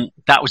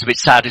that was a bit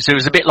sad. So it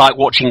was a bit like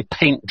watching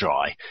paint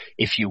dry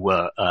if you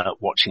were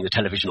watching the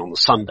television on the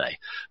Sunday.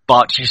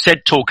 But you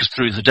said talk us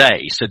through the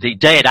day. So the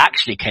day it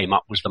actually came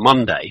up was the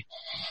Monday.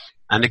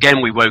 And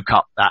again, we woke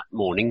up that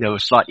morning. There were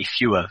slightly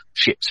fewer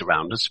ships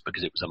around us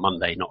because it was a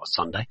Monday, not a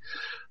Sunday.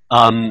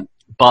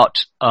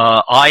 But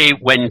I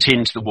went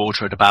into the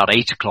water at about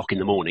 8 o'clock in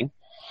the morning.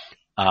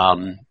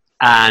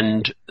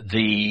 and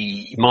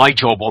my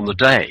job on the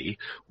day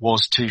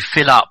was to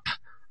fill up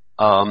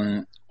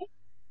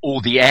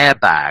all the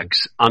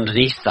airbags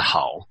underneath the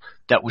hull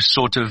that was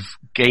sort of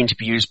going to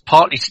be used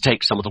partly to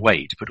take some of the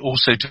weight, but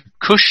also to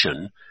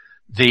cushion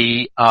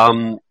the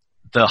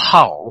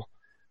hull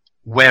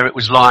where it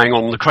was lying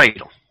on the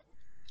cradle.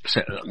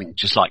 So, I mean,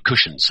 just like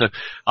cushions. So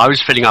I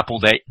was filling up all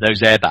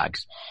those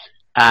airbags,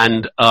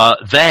 and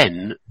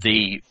then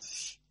the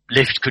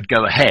lift could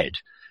go ahead.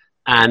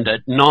 And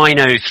at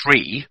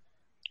 9:03,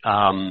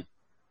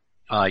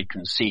 I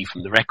can see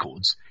from the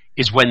records,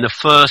 is when the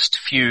first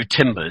few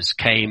timbers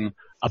came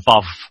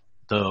above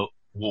the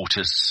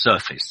water's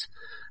surface.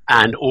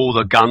 And all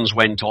the guns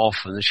went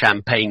off and the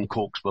champagne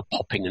corks were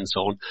popping and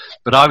so on.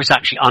 But I was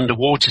actually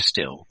underwater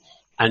still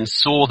and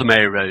saw the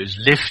Mary Rose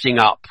lifting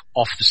up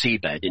off the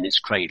seabed in its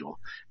cradle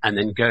and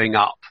then going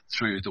up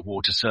through the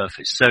water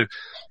surface. So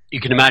you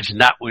can imagine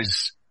that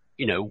was,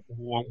 you know,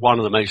 one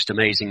of the most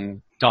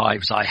amazing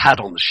dives I had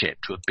on the ship.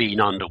 To have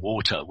been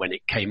underwater when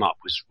it came up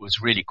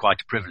was really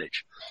quite a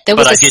privilege. There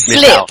was a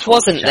slip,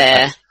 wasn't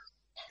there?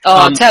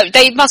 Oh,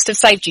 they must have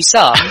saved you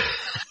some.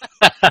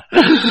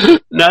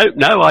 No,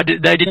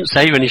 they didn't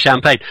save any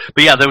champagne.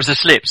 But yeah, there was a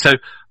slip. So,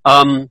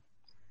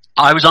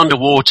 I was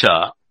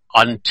underwater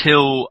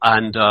until,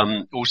 and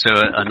also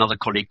another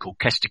colleague called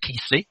Kester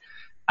Keithley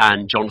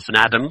and Jonathan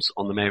Adams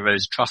on the Mary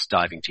Rose Trust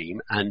diving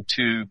team, and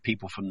two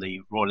people from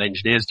the Royal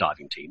Engineers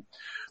diving team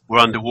were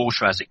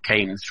underwater as it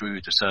came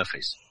through the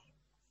surface.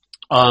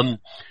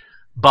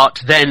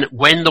 But then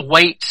when the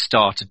weight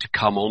started to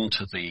come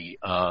onto the,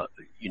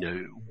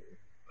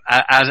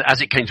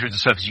 as it came through the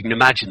surface, you can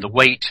imagine the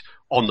weight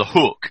on the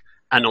hook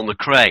and on the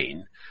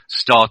crane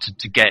started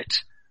to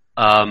get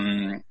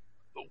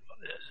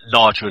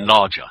larger and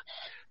larger.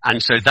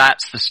 And so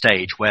that's the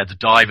stage where the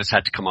divers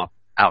had to come up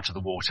out of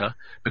the water,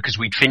 because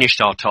we'd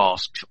finished our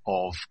task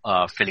of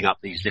filling up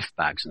these lift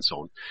bags and so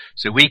on.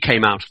 So we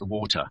came out of the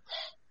water,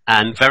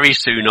 and very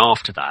soon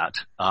after that,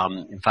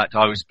 in fact,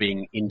 I was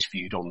being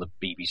interviewed on the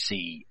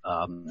BBC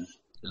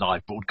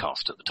live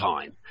broadcast at the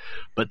time,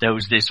 but there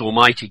was this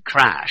almighty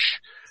crash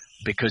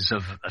because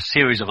of a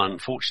series of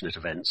unfortunate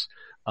events.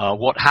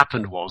 What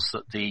happened was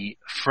that the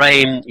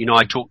frame, you know,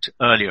 I talked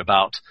earlier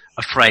about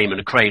a frame and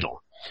a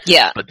cradle.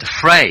 Yeah. But the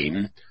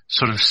frame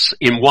sort of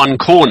in one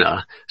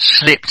corner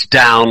slipped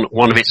down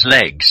one of its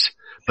legs,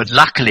 but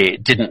luckily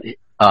it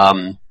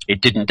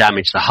didn't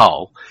damage the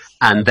hull.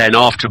 And then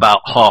after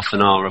about half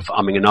an hour of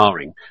umming and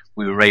ahhing,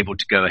 we were able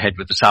to go ahead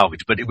with the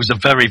salvage. But it was a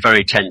very,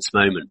 very tense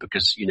moment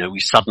because, you know,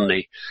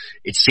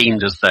 it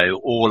seemed as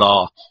though all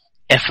our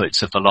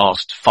efforts of the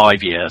last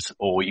 5 years,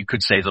 or you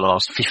could say the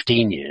last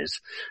 15 years,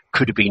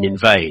 could have been in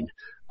vain.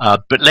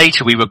 But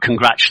later we were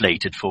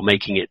congratulated for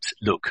making it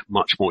look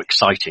much more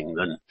exciting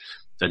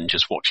than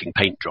just watching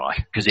paint dry,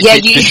 because it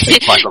did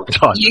take quite a long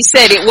time. You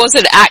said it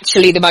wasn't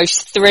actually the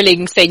most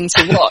thrilling thing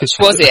to watch,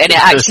 was it? And it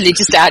actually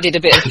just added a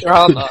bit of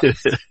drama.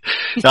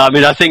 No, I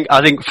mean, I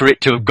think for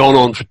it to have gone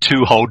on for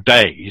 2 whole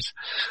days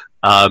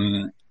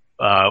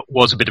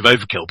was a bit of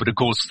overkill. But of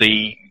course,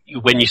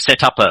 when you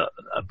set up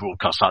a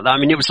broadcast like that, I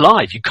mean, it was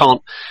live. You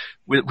can't,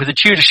 with a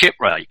Tudor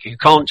shipwreck, you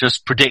can't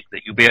just predict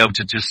that you'll be able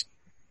to just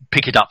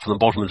pick it up from the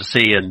bottom of the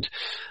sea and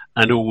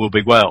all will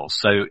be well.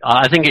 So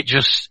I think it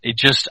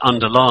just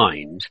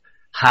underlined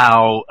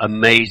how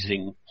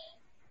amazing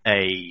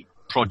a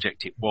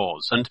project it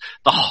was. And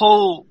the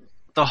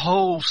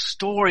whole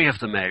story of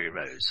the Mary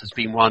Rose has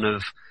been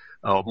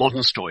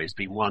modern story has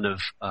been one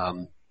of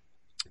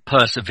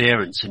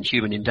perseverance and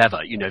human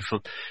endeavour. You know,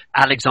 from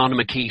Alexander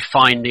McKee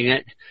finding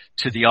it,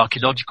 to the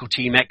archaeological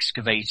team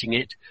excavating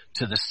it,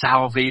 to the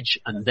salvage,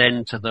 and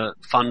then to the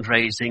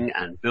fundraising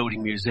and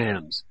building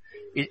museums.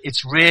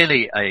 It's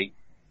really a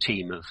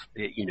team of,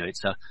 you know,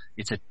 it's a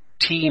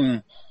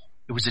team.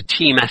 It was a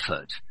team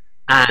effort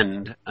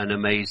and an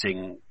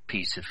amazing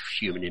piece of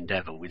human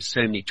endeavour with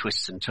so many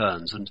twists and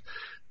turns.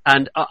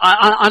 And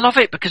I love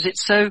it because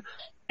it's so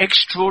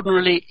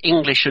extraordinarily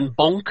English and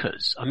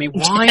bonkers. I mean,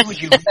 why would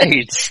you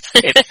raise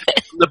it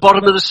from the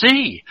bottom of the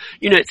sea?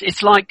 You know,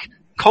 it's like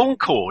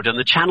Concorde and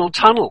the Channel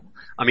Tunnel.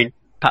 I mean,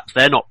 perhaps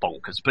they're not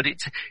bonkers, but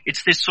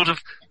it's this sort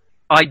of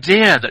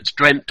idea that's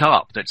dreamt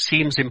up that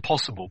seems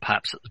impossible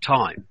perhaps at the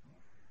time.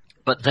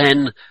 But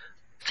then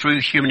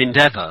through human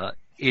endeavour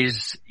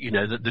is, you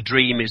know, that the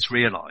dream is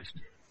realised.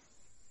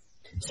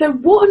 So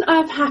what on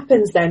earth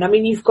happens then? I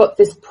mean, you've got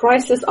this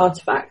priceless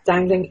artefact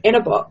dangling in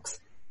a box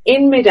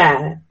in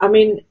midair. I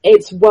mean,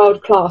 it's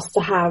world class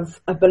to have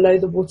a below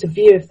the water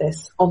view of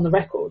this on the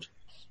record.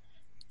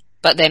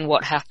 But then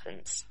what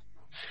happens?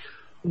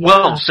 Yeah.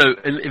 Well, so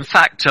in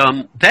fact,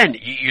 then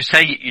you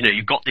say, you know,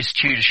 you've got this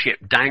Tudor ship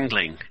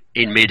dangling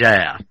in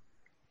midair.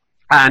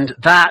 And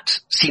that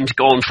seemed to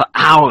go on for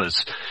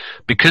hours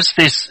because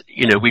this,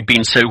 you know, we'd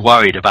been so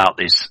worried about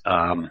this,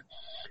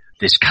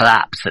 this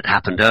collapse that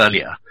happened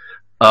earlier.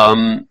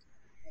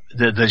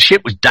 The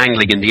ship was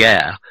dangling in the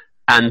air,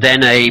 and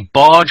then a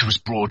barge was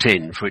brought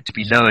in for it to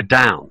be lowered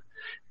down.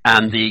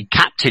 And the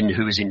captain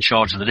who was in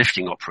charge of the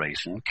lifting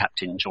operation,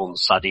 Captain John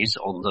Suddies,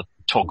 on the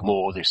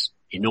Togmore, this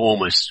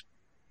enormous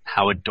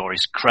Howard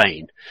Doris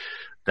Crane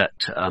that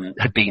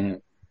had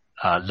been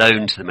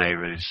loaned to the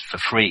Mayrows for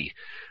free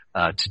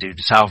to do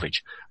the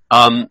salvage.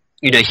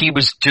 He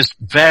was just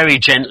very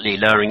gently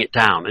lowering it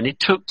down, and it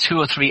took 2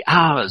 or 3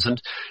 hours,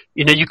 and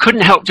you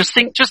couldn't help just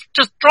think, just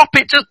drop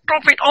it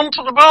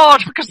onto the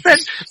barge, because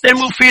then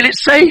we'll feel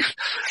it's safe.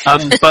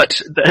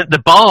 But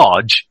the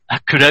barge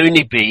could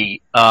only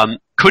be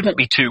couldn't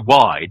be too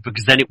wide,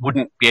 because then it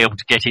wouldn't be able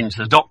to get into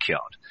the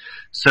dockyard.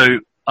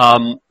 So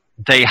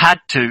they had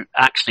to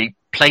actually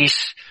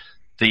place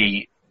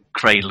the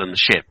cradle and the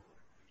ship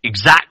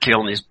exactly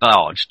on this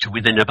barge to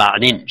within about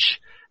an inch.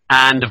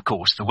 And of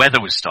course the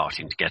weather was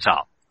starting to get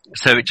up.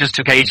 So it just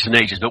took ages and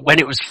ages. But when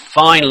it was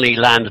finally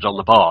landed on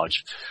the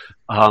barge,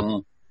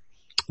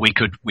 we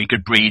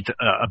could breathe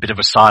a bit of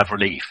a sigh of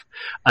relief.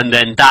 And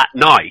then that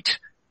night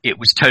it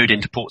was towed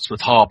into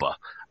Portsmouth Harbour,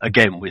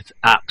 again with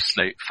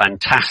absolute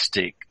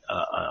fantastic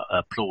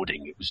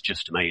applauding. It was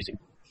just amazing.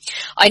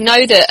 I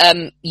know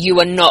that you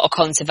are not a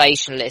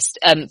conservationist,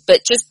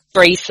 but just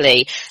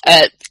briefly,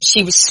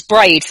 she was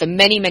sprayed for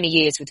many, many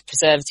years with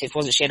preservative,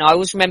 wasn't she? And I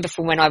always remember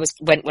from when I was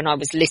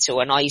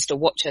little, and I used to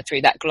watch her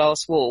through that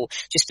glass wall,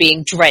 just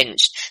being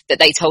drenched, that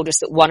they told us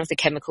that one of the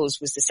chemicals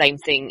was the same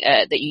thing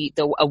a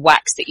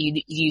wax that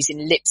you use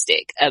in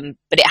lipstick,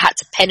 but it had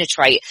to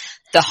penetrate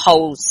the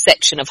whole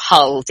section of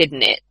hull,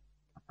 didn't it?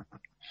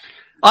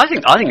 I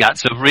think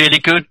that's a really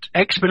good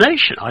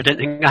explanation. I don't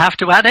think I have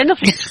to add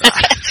anything to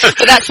that.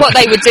 But that's what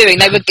they were doing.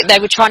 They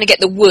were trying to get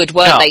the wood,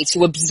 weren't they,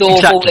 to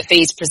absorb all of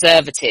these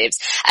preservatives.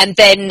 And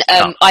then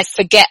I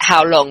forget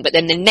how long, but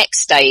then the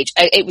next stage,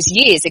 it was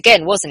years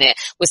again, wasn't it?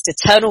 Was to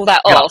turn all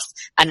that off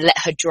and let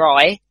her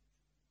dry.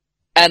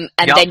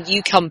 Then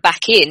you come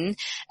back in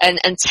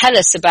and tell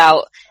us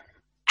about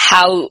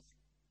how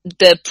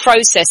the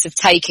process of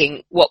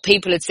taking what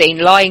people had seen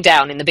lying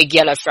down in the big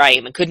yellow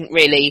frame and couldn't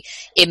really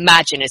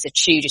imagine as a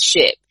Tudor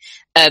ship,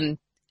 and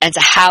to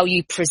how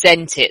you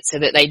present it so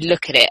that they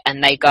look at it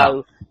and they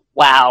go,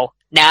 wow,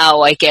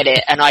 now I get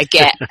it. And I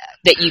get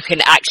that you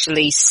can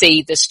actually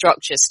see the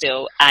structure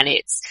still, and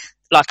it's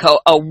like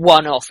a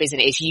one-off, isn't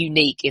it? It's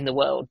unique in the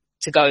world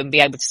to go and be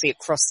able to see a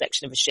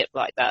cross-section of a ship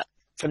like that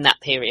from that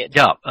period.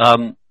 I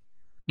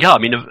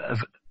mean,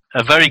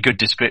 a very good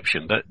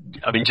description, but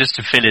I mean, just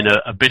to fill in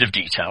a bit of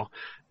detail,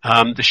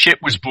 the ship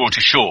was brought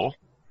ashore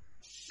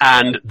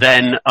and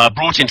then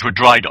brought into a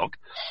dry dock,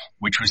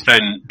 which was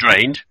then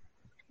drained.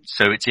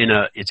 So it's in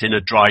a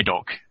dry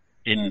dock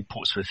in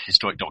Portsmouth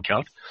Historic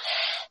Dockyard.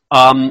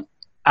 And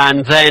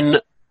then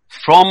it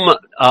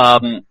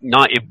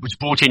was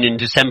brought in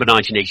December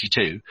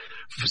 1982.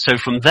 So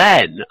from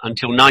then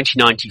until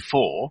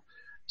 1994,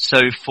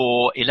 so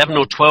for 11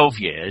 or 12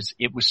 years,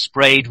 it was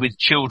sprayed with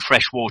chilled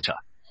fresh water.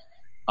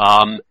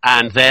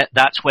 And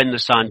that's when the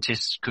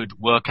scientists could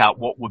work out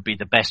what would be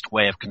the best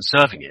way of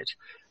conserving it.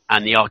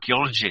 And the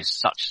archaeologists,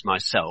 such as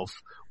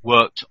myself,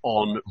 worked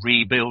on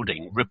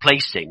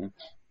replacing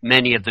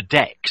many of the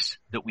decks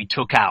that we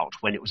took out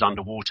when it was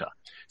underwater.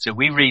 So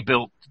we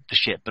rebuilt the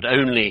ship, but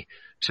only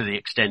to the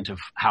extent of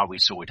how we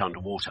saw it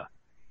underwater.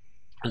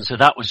 And so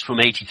that was from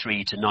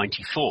 83 to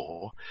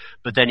 94.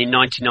 But then in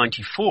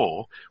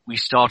 1994, we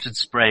started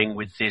spraying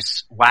with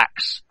this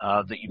wax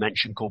that you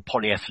mentioned called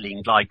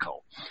polyethylene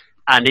glycol.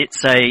 And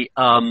it's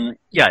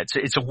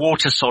it's a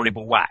water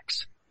soluble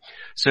wax.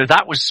 So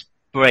that was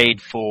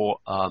sprayed for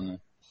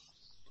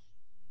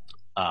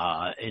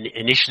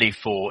initially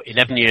for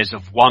 11 years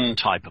of one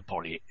type of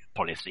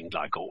polyethylene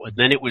glycol, and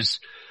then it was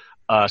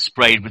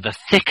sprayed with a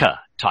thicker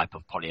type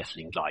of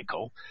polyethylene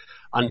glycol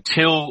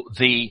until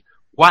the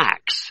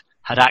wax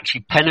had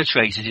actually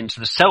penetrated into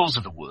the cells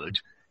of the wood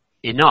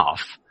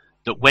enough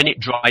that when it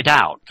dried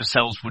out, the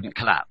cells wouldn't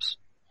collapse.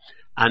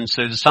 And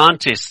so the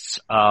scientists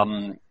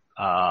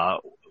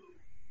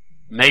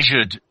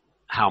measured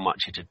how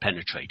much it had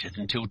penetrated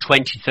until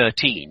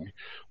 2013,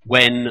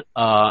 when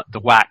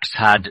the wax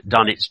had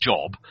done its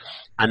job,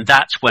 and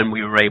that's when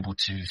we were able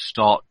to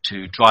start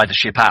to dry the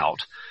ship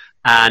out.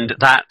 And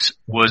that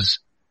was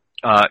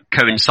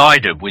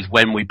coincided with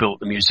when we built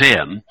the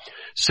museum,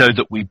 so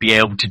that we'd be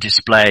able to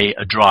display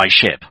a dry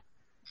ship.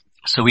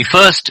 So we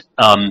first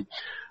opened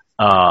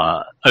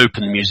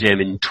the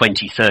museum in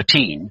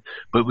 2013,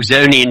 but it was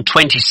only in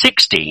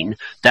 2016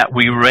 that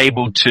we were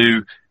able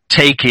to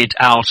take it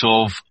out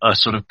of a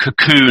sort of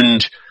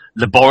cocooned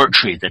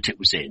laboratory that it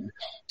was in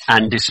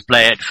and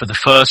display it for the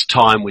first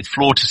time with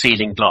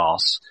floor-to-ceiling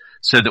glass,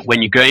 so that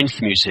when you go into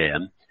the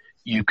museum,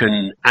 you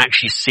can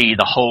actually see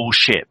the whole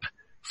ship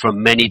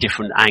from many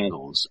different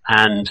angles.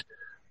 And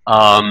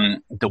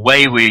the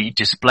way we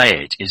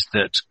display it is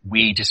that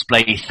we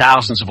display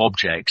thousands of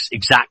objects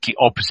exactly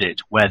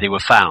opposite where they were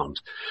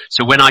found.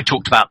 So when I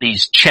talked about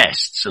these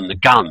chests and the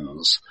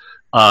guns,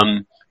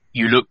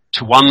 you look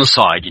to one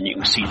side and you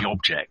can see the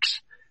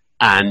objects,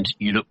 and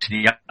you look to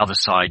the other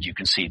side, you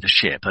can see the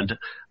ship. And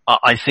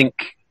I think,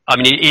 I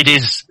mean, it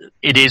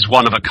is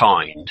one of a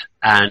kind,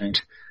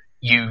 and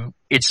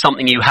it's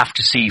something you have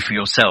to see for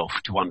yourself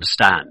to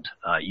understand.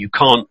 You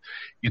can't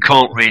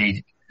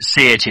really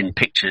see it in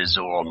pictures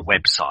or on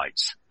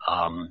websites.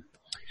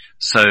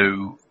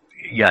 So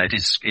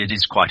it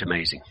is quite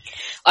amazing.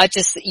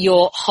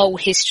 Your whole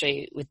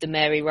history with the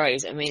Mary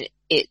Rose, I mean,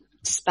 it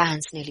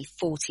spans nearly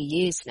 40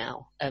 years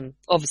now.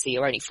 Obviously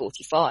you're only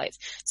 45,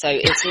 so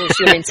it's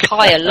your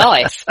entire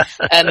life.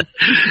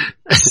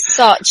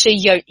 Such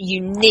a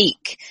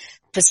unique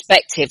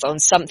perspective on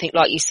something,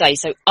 like you say,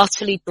 so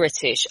utterly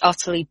British,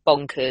 utterly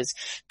bonkers,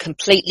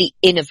 completely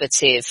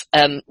innovative,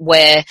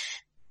 where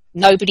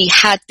nobody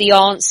had the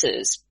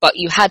answers, but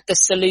you had the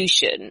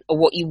solution or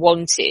what you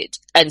wanted,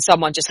 and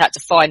someone just had to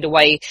find a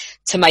way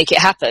to make it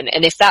happen.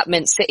 And if that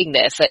meant sitting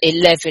there for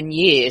 11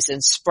 years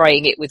and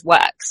spraying it with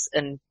wax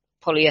and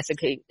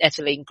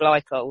polyethylene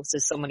glycol, so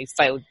someone who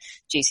failed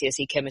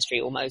GCSE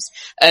chemistry almost,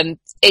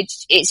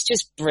 it's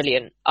just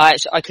brilliant.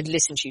 I could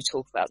listen to you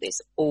talk about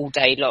this all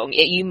day long.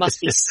 You must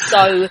be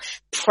so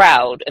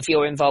proud of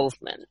your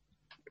involvement.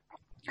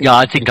 Yeah,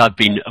 I think I've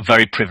been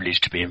very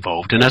privileged to be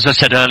involved. And as I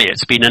said earlier,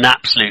 it's been an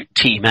absolute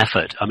team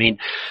effort. I mean,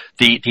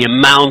 the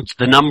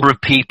number of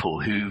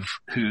people who've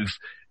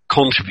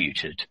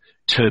contributed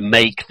to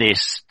make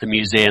this the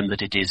museum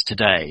that it is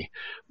today,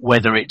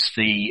 whether it's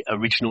the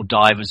original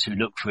divers who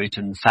looked for it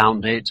and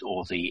found it,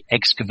 or the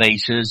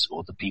excavators,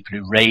 or the people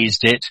who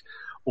raised it,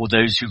 or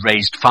those who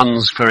raised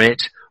funds for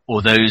it,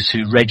 or those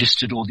who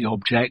registered all the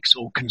objects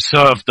or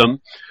conserved them,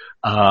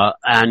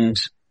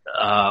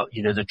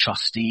 the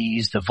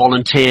trustees, the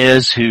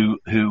volunteers who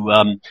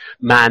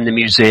man the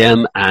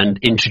museum and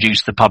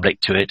introduce the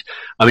public to it.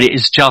 I mean, it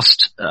is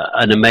just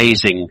an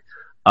amazing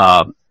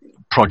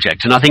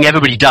project, and I think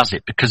everybody does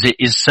it because it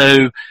is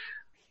so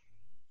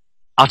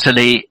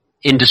utterly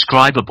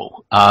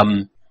indescribable.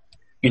 To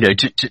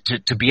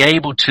be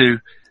able to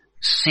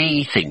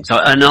see things.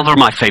 Another of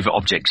my favourite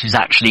objects is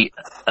actually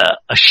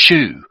a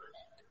shoe,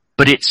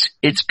 but it's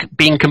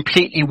being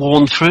completely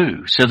worn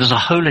through, so there's a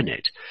hole in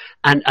it.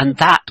 And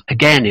that,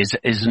 again, is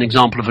an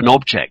example of an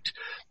object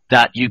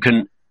that you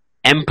can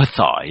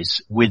empathize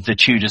with the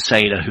Tudor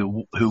sailor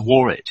who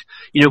wore it.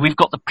 We've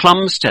got the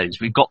plum stones,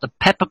 we've got the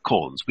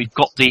peppercorns, we've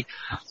got the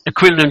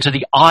equivalent of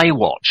the eye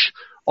watch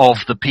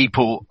of the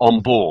people on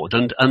board.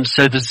 And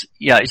so it's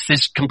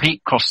this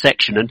complete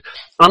cross-section. And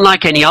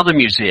unlike any other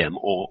museum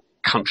or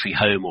country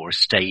home or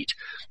estate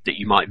that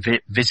you might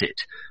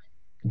visit,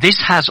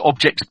 this has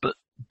objects that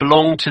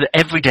belong to the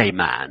everyday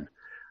man,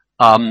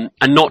 and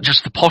not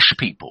just the posh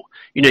people.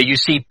 You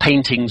see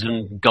paintings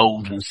and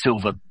gold and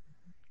silver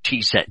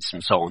tea sets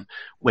and so on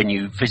when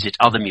you visit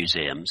other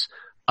museums,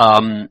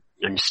 and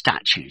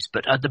statues.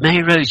 But at the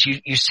Mary Rose,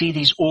 you see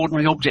these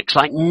ordinary objects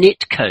like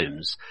knit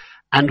combs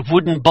and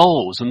wooden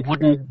bowls and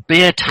wooden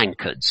beer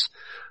tankards.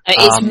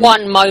 It's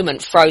one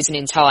moment frozen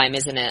in time,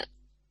 isn't it?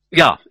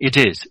 Yeah, it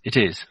is. It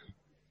is.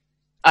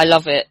 I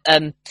love it.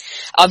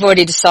 I've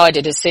already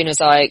decided as soon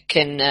as I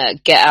can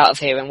get out of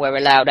here and we're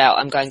allowed out,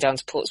 I'm going down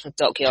to Portsmouth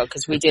Dockyard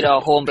because we did our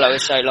Hornblower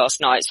show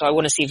last night. So I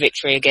want to see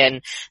Victory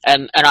again.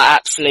 And I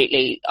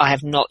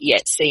have not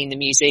yet seen the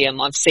museum.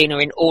 I've seen her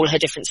in all her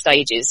different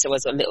stages. So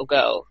as a little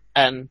girl,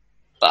 but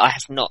I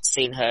have not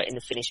seen her in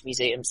the finished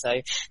museum. So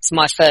it's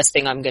my first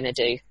thing I'm going to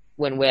do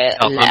when we're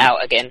let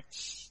out again.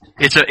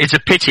 It's a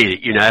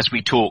pity that, as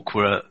we talk,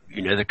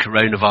 the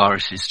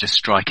coronavirus is just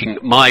striking.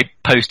 My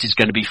post is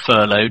going to be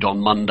furloughed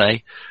on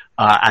Monday,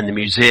 and the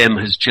museum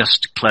has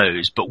just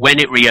closed. But when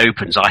it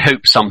reopens, I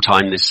hope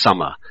sometime this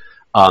summer,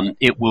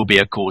 it will be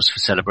a cause for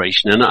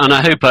celebration. And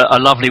I hope a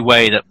lovely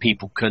way that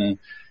people can,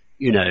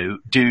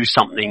 do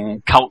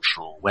something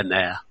cultural when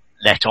they're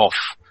let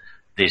off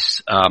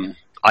this,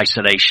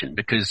 isolation,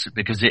 because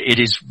it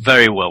is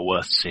very well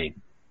worth seeing.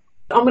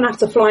 I'm going to have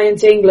to fly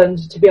into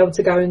England to be able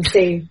to go and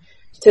see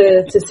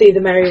the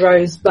Mary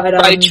Rose, but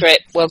road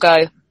trip, we'll go.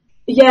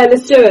 Yeah,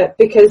 let's do it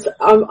because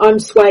I'm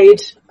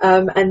swayed,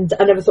 and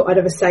I never thought I'd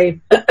ever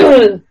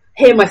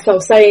hear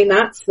myself saying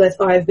that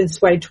I have been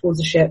swayed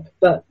towards a ship.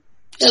 But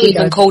you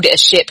even called it a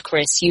ship,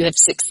 Chris. You have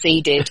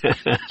sucsucceeded.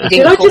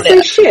 Did I just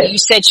say ship? You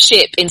said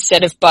ship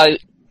instead of boat.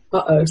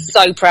 Uh-oh.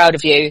 So proud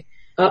of you.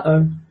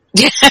 Uh-oh.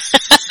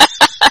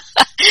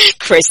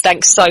 Chris,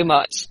 thanks so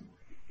much.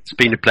 It's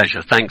been a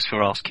pleasure. Thanks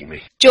for asking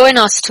me. Join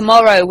us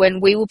tomorrow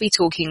when we will be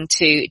talking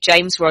to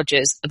James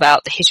Rogers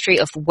about the history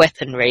of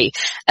weaponry.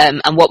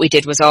 And what we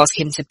did was ask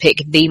him to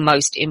pick the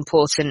most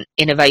important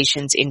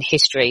innovations in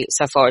history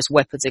so far as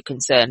weapons are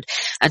concerned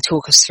and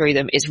talk us through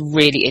them. It's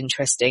really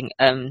interesting.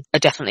 I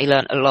definitely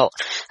learned a lot.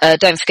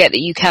 Don't forget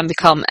that you can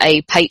become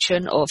a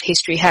patron of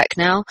History Hack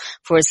now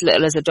for as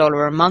little as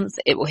 $1 a month.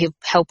 It will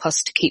help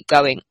us to keep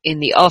going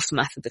in the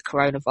aftermath of the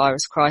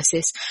coronavirus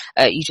crisis.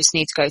 You just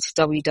need to go to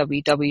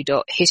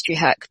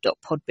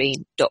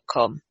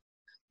www.historyhack.podbean.com.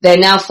 There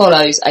now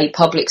follows a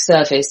public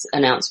service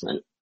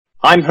announcement.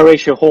 I'm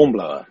Horatio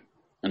Hornblower.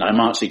 And I'm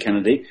Archie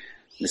Kennedy.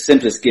 The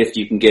simplest gift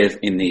you can give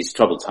in these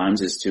troubled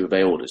times is to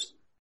obey orders.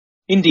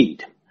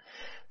 Indeed.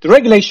 The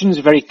regulations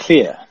are very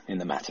clear in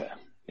the matter.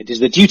 It is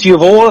the duty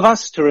of all of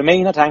us to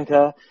remain at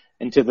anchor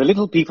until the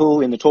little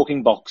people in the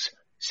talking box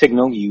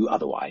signal you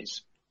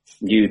otherwise.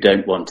 You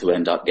don't want to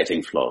end up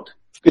getting flogged.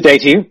 Good day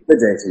to you. Good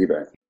day to you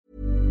both.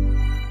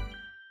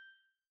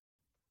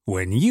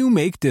 When you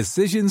make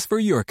decisions for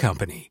your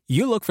company,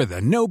 you look for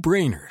the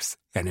no-brainers.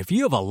 And if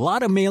you have a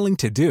lot of mailing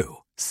to do,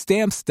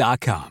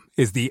 Stamps.com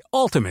is the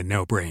ultimate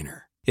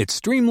no-brainer. It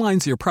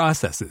streamlines your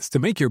processes to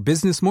make your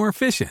business more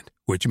efficient,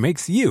 which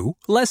makes you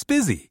less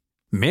busy.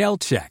 Mail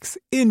checks,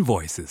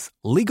 invoices,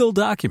 legal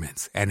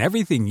documents, and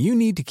everything you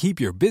need to keep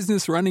your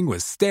business running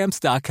with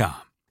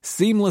Stamps.com.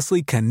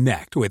 Seamlessly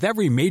connect with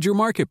every major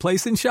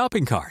marketplace and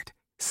shopping cart.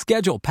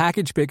 Schedule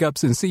package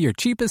pickups and see your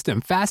cheapest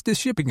and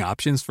fastest shipping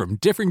options from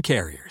different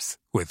carriers,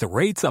 with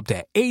rates up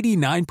to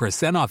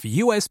 89% off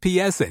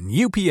USPS and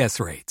UPS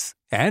rates.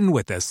 And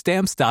with the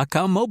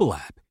Stamps.com mobile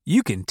app,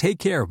 you can take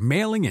care of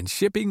mailing and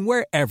shipping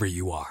wherever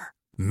you are.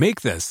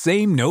 Make the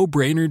same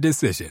no-brainer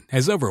decision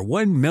as over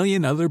 1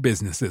 million other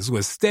businesses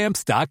with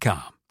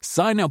Stamps.com.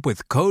 Sign up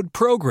with code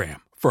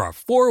PROGRAM for a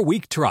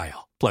 4-week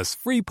trial, plus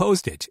free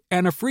postage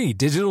and a free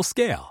digital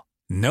scale.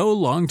 No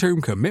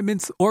long-term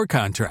commitments or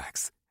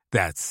contracts.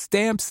 That's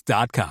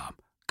Stamps.com.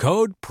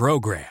 Code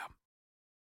PROGRAM.